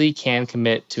you really can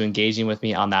commit to engaging with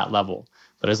me on that level.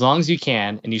 But as long as you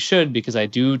can, and you should because I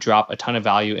do drop a ton of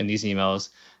value in these emails,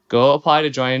 go apply to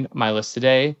join my list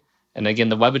today. And again,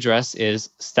 the web address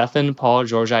is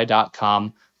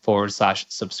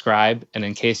stephanpaulgeorgi.com/subscribe. And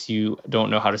in case you don't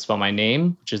know how to spell my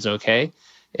name, which is okay,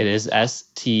 it is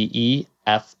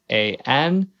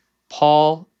STEFAN,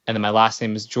 Paul, and then my last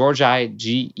name is Georgi,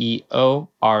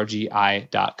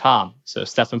 GEORGI.com. So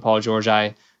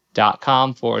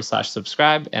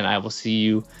stephanpaulgeorgi.com/subscribe, and I will see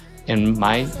you in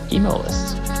my email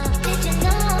list.